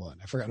in week 1.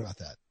 I forgot about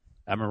that.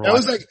 I remember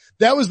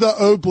that was the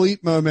oh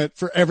bleep moment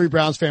for every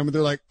Browns fan where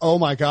they're like, oh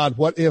my God,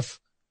 what if,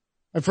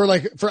 and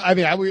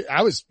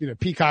I was,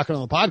 peacocking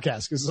on the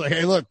podcast because it's like,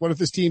 hey, look, what if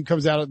this team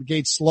comes out of the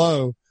gate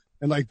slow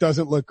and like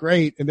doesn't look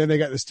great. And then they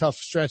got this tough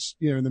stretch,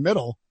 in the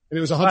middle. And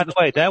it was 100. By the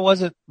way, that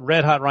wasn't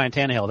red hot Ryan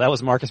Tannehill. That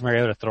was Marcus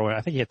Mariota throwing.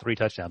 I think he had 3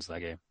 touchdowns in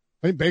that game.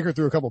 I think Baker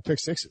threw a couple pick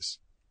sixes.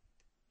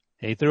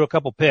 He threw a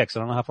couple picks. I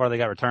don't know how far they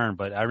got returned,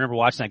 but I remember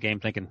watching that game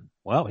thinking,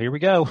 well, here we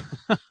go.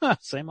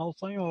 Same old.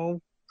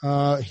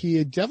 He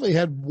had definitely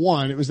had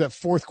one. It was that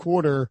fourth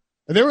quarter.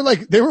 And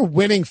they were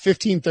winning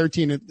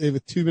 15-13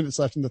 with 2 minutes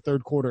left in the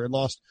third quarter and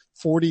lost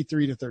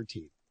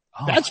 43-13.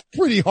 Oh. That's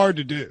pretty hard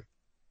to do.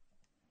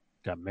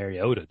 Got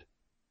Mariota'd.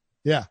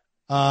 Yeah.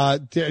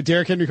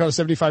 Derrick Henry caught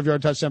a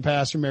 75-yard touchdown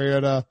pass from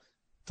Mariota.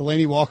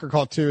 Delaney Walker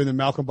caught 2, and then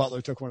Malcolm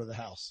Butler took one to the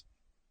house.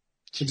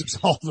 And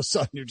just all of a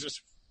sudden you're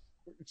just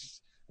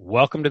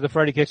welcome to the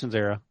Freddie Kitchens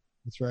era.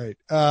 That's right.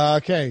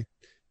 Okay.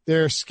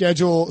 Their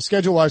schedule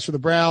wise for the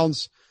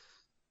Browns.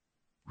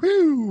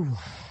 Whew.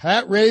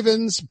 At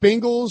Ravens,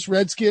 Bengals,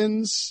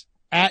 Redskins,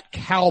 at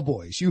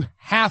Cowboys. You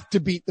have to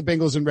beat the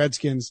Bengals and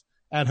Redskins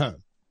at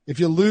home. If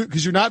you lose,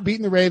 cause you're not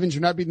beating the Ravens,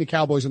 you're not beating the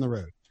Cowboys on the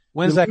road.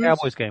 When's that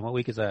Cowboys game? What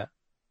week is that?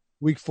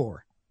 Week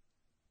 4.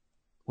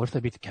 What if they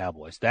beat the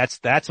Cowboys? That's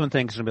when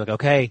things are going to be like,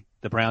 okay,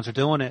 the Browns are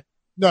doing it.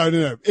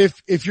 No.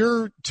 If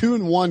you're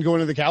 2-1 going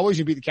to the Cowboys,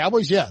 you beat the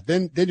Cowboys. Yeah.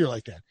 Then you're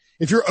like that.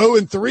 If you're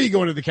 0-3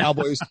 going to the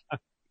Cowboys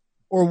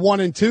or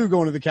 1-2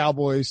 going to the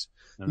Cowboys,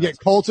 you get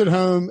Colts at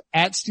home,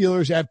 at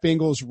Steelers, at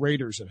Bengals,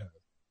 Raiders at home.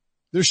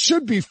 There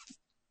should be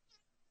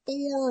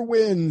 4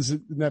 wins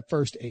in that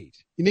first 8.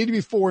 You need to be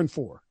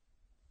 4-4.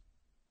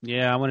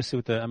 Yeah, I want to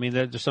see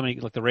there's so many,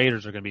 like the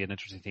Raiders are going to be an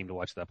interesting team to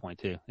watch at that point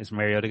too. Is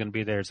Mariota going to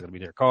be there? Is it going to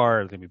be their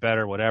car? Is it going to be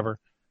better? Whatever.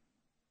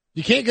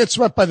 You can't get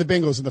swept by the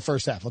Bengals in the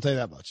first half. I'll tell you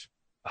that much.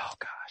 Oh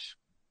gosh.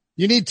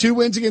 You need 2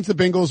 wins against the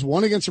Bengals,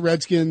 1 against the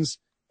Redskins,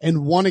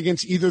 and 1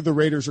 against either the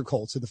Raiders or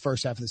Colts in the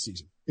first half of the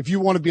season. If you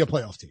want to be a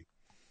playoff team.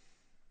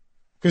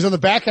 Because on the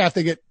back half,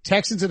 they get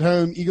Texans at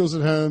home, Eagles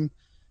at home,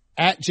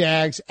 at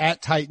Jags,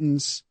 at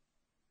Titans,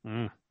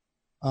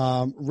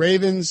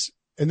 Ravens,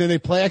 and then they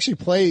play in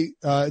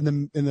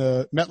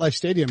the MetLife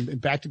Stadium in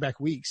back-to-back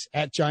weeks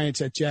at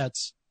Giants, at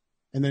Jets,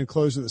 and then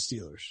close with the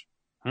Steelers.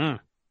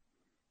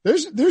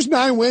 There's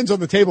 9 wins on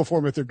the table for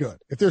them if they're good.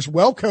 If there's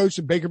well coached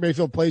and Baker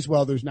Mayfield plays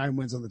well, there's 9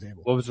 wins on the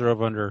table. What was their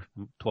over under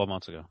 12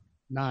 months ago?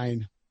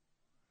 9.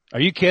 Are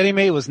you kidding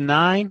me? It was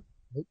 9?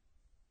 Nope.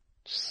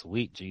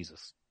 Sweet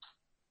Jesus.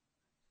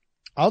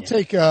 I'll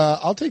take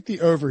the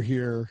over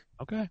here.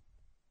 Okay.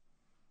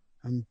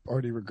 I'm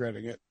already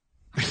regretting it.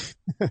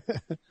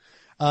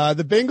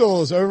 The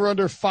Bengals over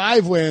under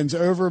 5 wins,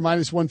 over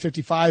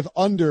 -155,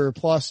 under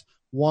plus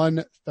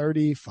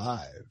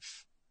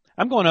 135.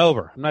 I'm going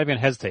over. I'm not even going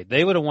to hesitate.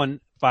 They would have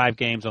won 5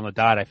 games on the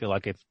dot, I feel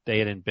like, if they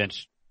hadn't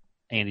benched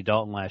Andy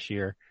Dalton last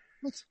year.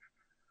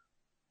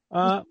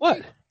 What?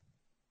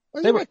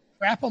 Why they were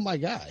crap on my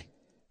guy.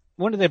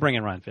 When did they bring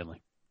in Ryan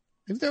Finley?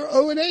 If they were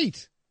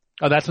 0-8.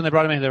 Oh, that's when they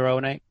brought him in. They were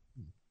 0-8.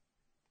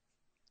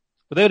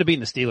 But they would have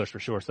beaten the Steelers for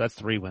sure. So that's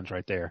 3 wins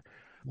right there.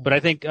 But I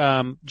think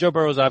Joe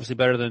Burrow is obviously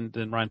better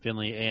than Ryan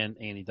Finley and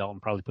Andy Dalton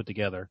probably put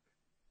together,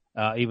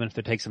 even if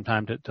it takes some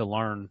time to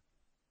learn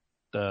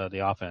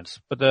the offense.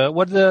 But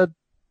the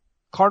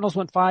Cardinals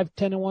went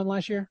 5-10-1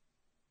 last year?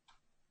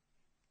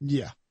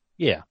 Yeah.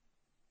 Yeah.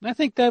 And I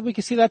think that we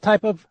can see that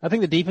type of, I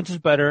think the defense is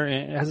better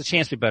and it has a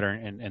chance to be better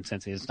in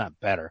Cincy. It's not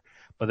better,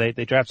 but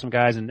they draft some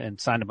guys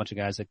and signed a bunch of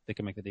guys that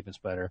can make the defense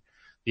better.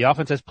 The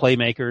offense has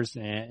playmakers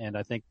and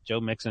I think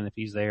Joe Mixon, if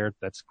he's there,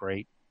 that's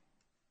great,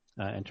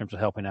 in terms of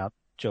helping out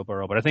Joe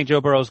Burrow. But I think Joe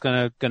Burrow's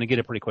gonna get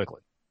it pretty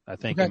quickly. I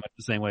think in much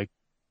the same way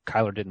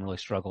Kyler didn't really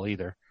struggle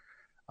either.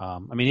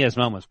 He has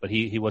moments, but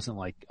he wasn't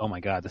like, oh my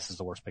God, this is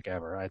the worst pick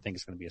ever. I think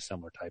it's going to be a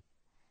similar type.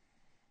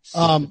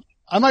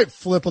 I might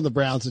flip on the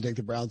Browns and take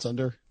the Browns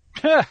under.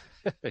 I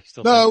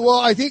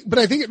think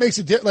it makes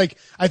it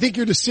I think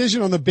your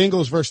decision on the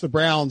Bengals versus the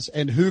Browns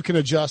and who can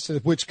adjust to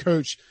which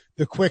coach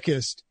the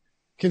quickest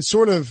can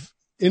sort of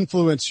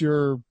influence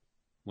your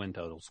win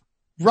totals.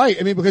 Right.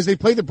 I mean, because they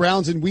play the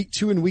Browns in week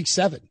 2 and week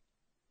 7.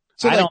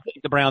 So I don't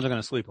think the Browns are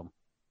going to sweep them.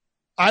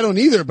 I don't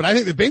either, but I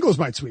think the Bengals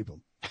might sweep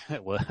them.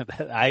 Well,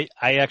 I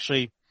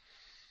actually,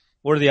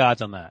 what are the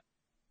odds on that?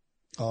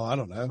 Oh, I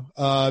don't know.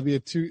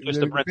 Just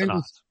the Brenton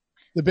odds.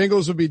 The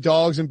Bengals would be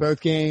dogs in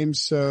both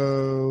games.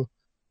 So,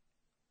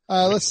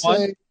 let's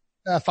say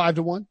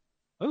 5-1.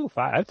 Ooh,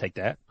 5. I'd take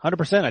that.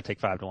 100%. I'd take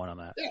 5-1 on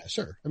that. Yeah,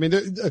 sure. I mean,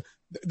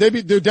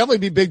 they'd definitely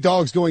be big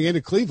dogs going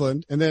into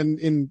Cleveland. And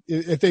then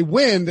if they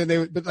win,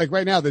 then but like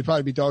right now, they'd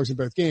probably be dogs in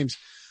both games.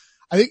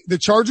 I think the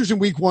Chargers in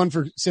week 1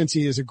 for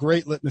Cincy is a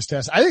great litmus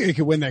test. I think they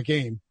could win that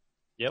game.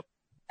 Yep.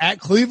 At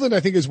Cleveland, I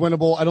think is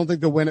winnable. I don't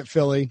think they'll win at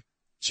Philly.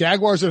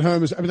 Jaguars at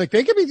home they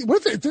could be,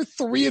 what if they're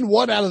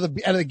 3-1 out of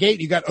the gate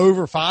and you got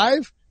over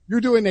 5? You're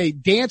doing a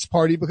dance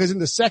party because in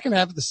the second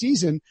half of the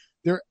season,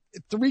 they're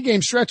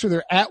 3-game stretch where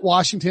they're at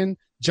Washington,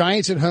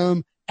 Giants at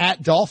home,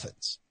 at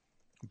Dolphins.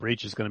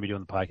 Breach is going to be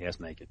doing the podcast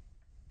naked.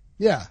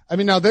 Yeah. I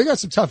mean, now they got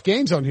some tough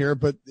games on here,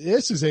 but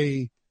this is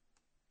a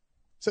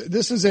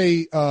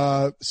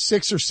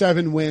 6 or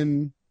 7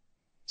 win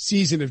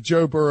season if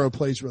Joe Burrow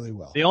plays really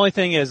well. The only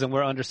thing is, and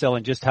we're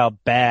underselling just how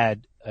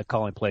bad at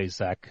calling plays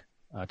Zach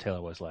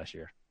Taylor was last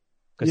year.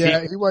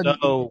 Yeah, he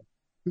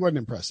wasn't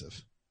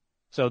impressive.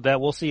 So that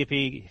we'll see if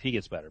he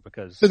gets better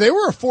because. So they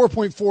were a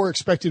 4.4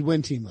 expected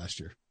win team last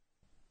year.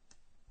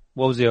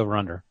 What was the over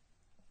under?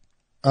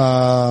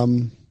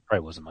 Probably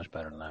wasn't much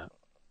better than that.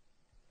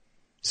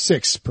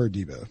 6 per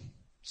Debo.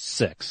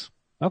 6.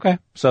 Okay.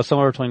 So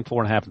somewhere between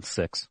 4.5 and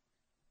 6.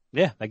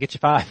 Yeah, that gets you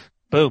 5.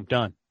 Boom,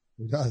 done.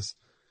 It does.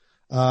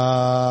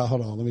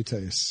 Hold on, let me tell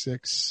you.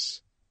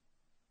 6.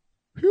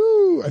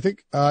 Whew, I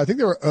think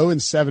they were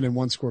 0-7 in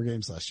 1-score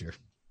games last year.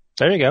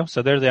 There you go.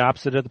 So they're the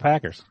opposite of the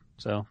Packers.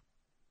 So.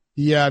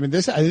 Yeah, I mean,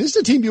 this is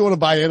a team you want to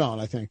buy in on,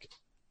 I think.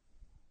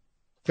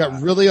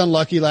 Got really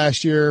unlucky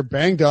last year,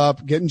 banged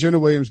up, getting Jonah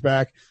Williams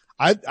back.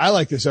 I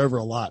like this over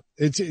a lot.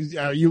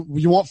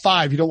 You want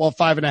 5, you don't want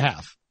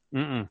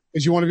 5.5.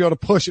 Because you want to be able to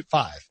push at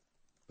 5.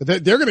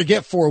 But they're going to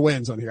get 4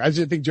 wins on here. I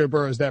just think Joe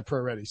Burrow is that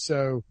pro ready.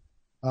 So,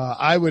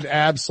 I would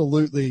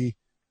absolutely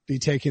be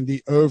taking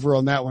the over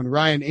on that one.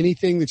 Ryan,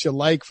 anything that you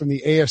like from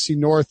the AFC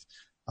North,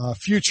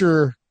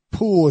 future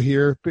pool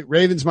here?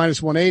 Ravens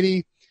minus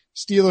 180,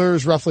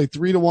 Steelers roughly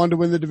 3-1 to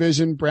win the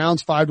division,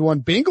 Browns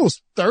 5-1, Bengals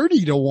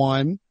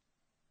 30-1,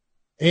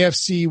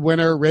 AFC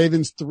winner,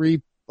 Ravens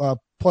 3,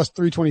 plus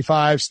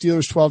 325,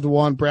 Steelers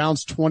 12-1,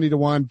 Browns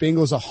 20-1,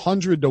 Bengals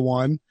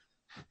 100-1.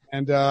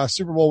 And,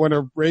 Super Bowl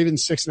winner,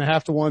 Ravens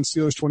 6.5-1,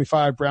 Steelers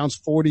 25, Browns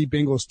 40,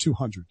 Bengals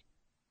 200.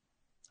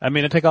 I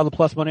mean, I take all the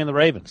plus money on the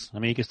Ravens. I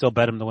mean, you can still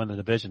bet them to win the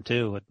division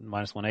too at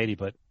minus 180,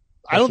 but.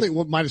 I don't think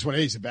minus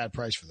 180 is a bad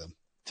price for them.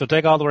 So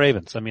take all the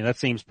Ravens. I mean, that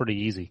seems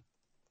pretty easy.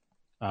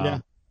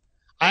 Yeah.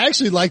 I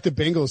actually like the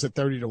Bengals at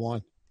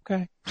 30-1.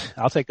 Okay.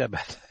 I'll take that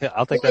bet.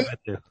 I'll take that bet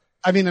too.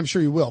 I mean, I'm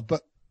sure you will,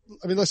 but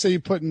I mean, let's say you're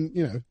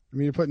putting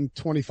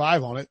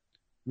 25 on it.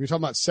 You're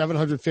talking about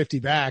 750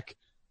 back.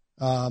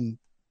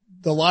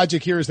 The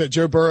logic here is that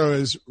Joe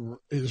Burrow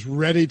is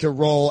ready to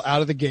roll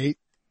out of the gate.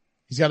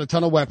 He's got a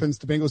ton of weapons.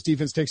 The Bengals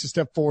defense takes a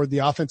step forward. The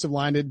offensive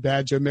line did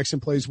bad. Joe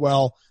Mixon plays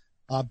well.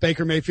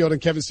 Baker Mayfield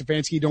and Kevin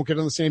Stefanski don't get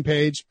on the same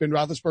page. Ben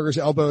Roethlisberger's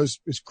elbow is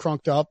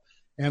crunked up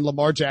and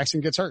Lamar Jackson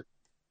gets hurt.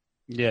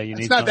 Yeah, it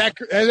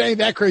ain't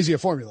that crazy a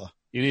formula.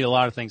 You need a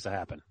lot of things to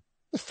happen.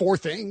 4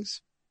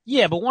 things.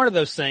 Yeah, but one of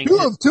those things. 3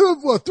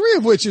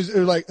 of which is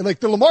like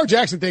the Lamar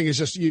Jackson thing is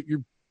just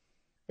you're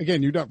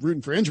not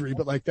rooting for injury,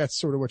 but like that's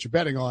sort of what you're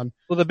betting on.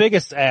 Well, the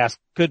biggest ask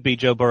could be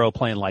Joe Burrow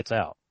playing lights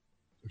out.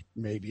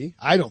 Maybe.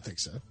 I don't think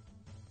so.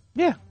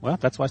 Yeah. Well,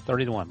 that's why it's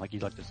 30-1, like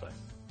you'd like to say.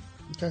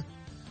 Okay.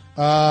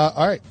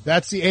 All right.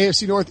 That's the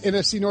AFC North,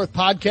 NFC North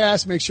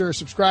podcast. Make sure to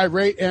subscribe,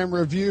 rate, and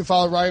review.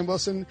 Follow Ryan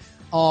Wilson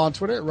on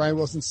Twitter at Ryan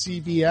Wilson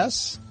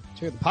CBS.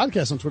 Check out the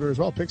podcast on Twitter as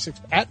well.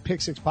 At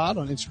Pick Six Pod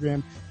on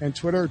Instagram and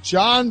Twitter.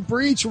 John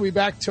Breach will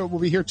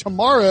be here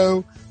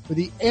tomorrow for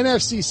the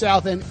NFC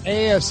South and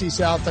AFC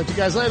South. Talk to you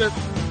guys later.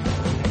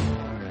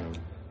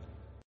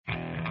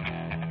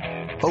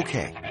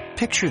 Okay.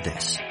 Picture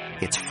this.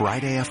 It's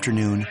Friday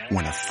afternoon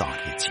when a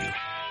thought hits you.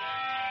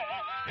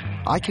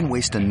 I can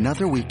waste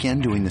another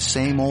weekend doing the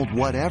same old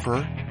whatever,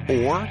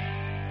 or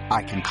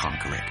I can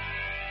conquer it.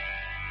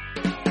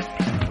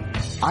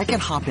 I can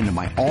hop into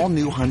my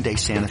all-new Hyundai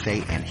Santa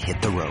Fe and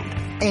hit the road.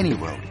 Any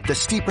road. The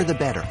steeper the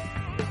better.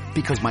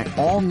 Because my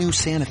all-new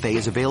Santa Fe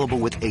is available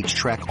with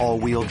H-Track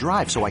all-wheel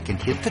drive, so I can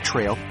hit the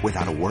trail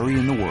without a worry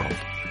in the world.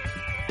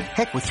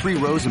 Heck, with 3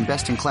 rows and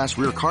best-in-class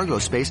rear cargo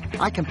space,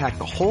 I can pack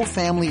the whole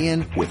family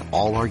in with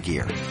all our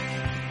gear.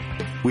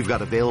 We've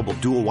got available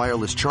dual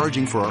wireless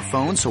charging for our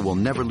phones, so we'll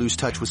never lose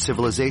touch with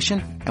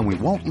civilization, and we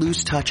won't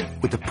lose touch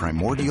with the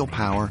primordial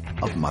power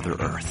of Mother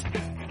Earth.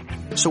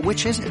 So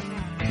which is it?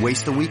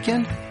 Waste the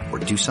weekend or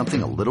do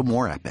something a little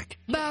more epic?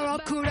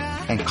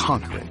 And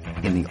conquer it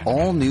in the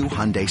all-new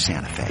Hyundai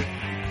Santa Fe.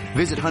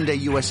 Visit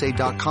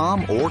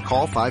HyundaiUSA.com or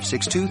call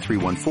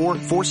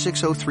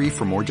 562-314-4603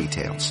 for more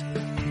details.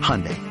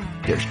 Hyundai,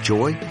 there's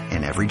joy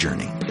in every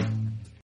journey.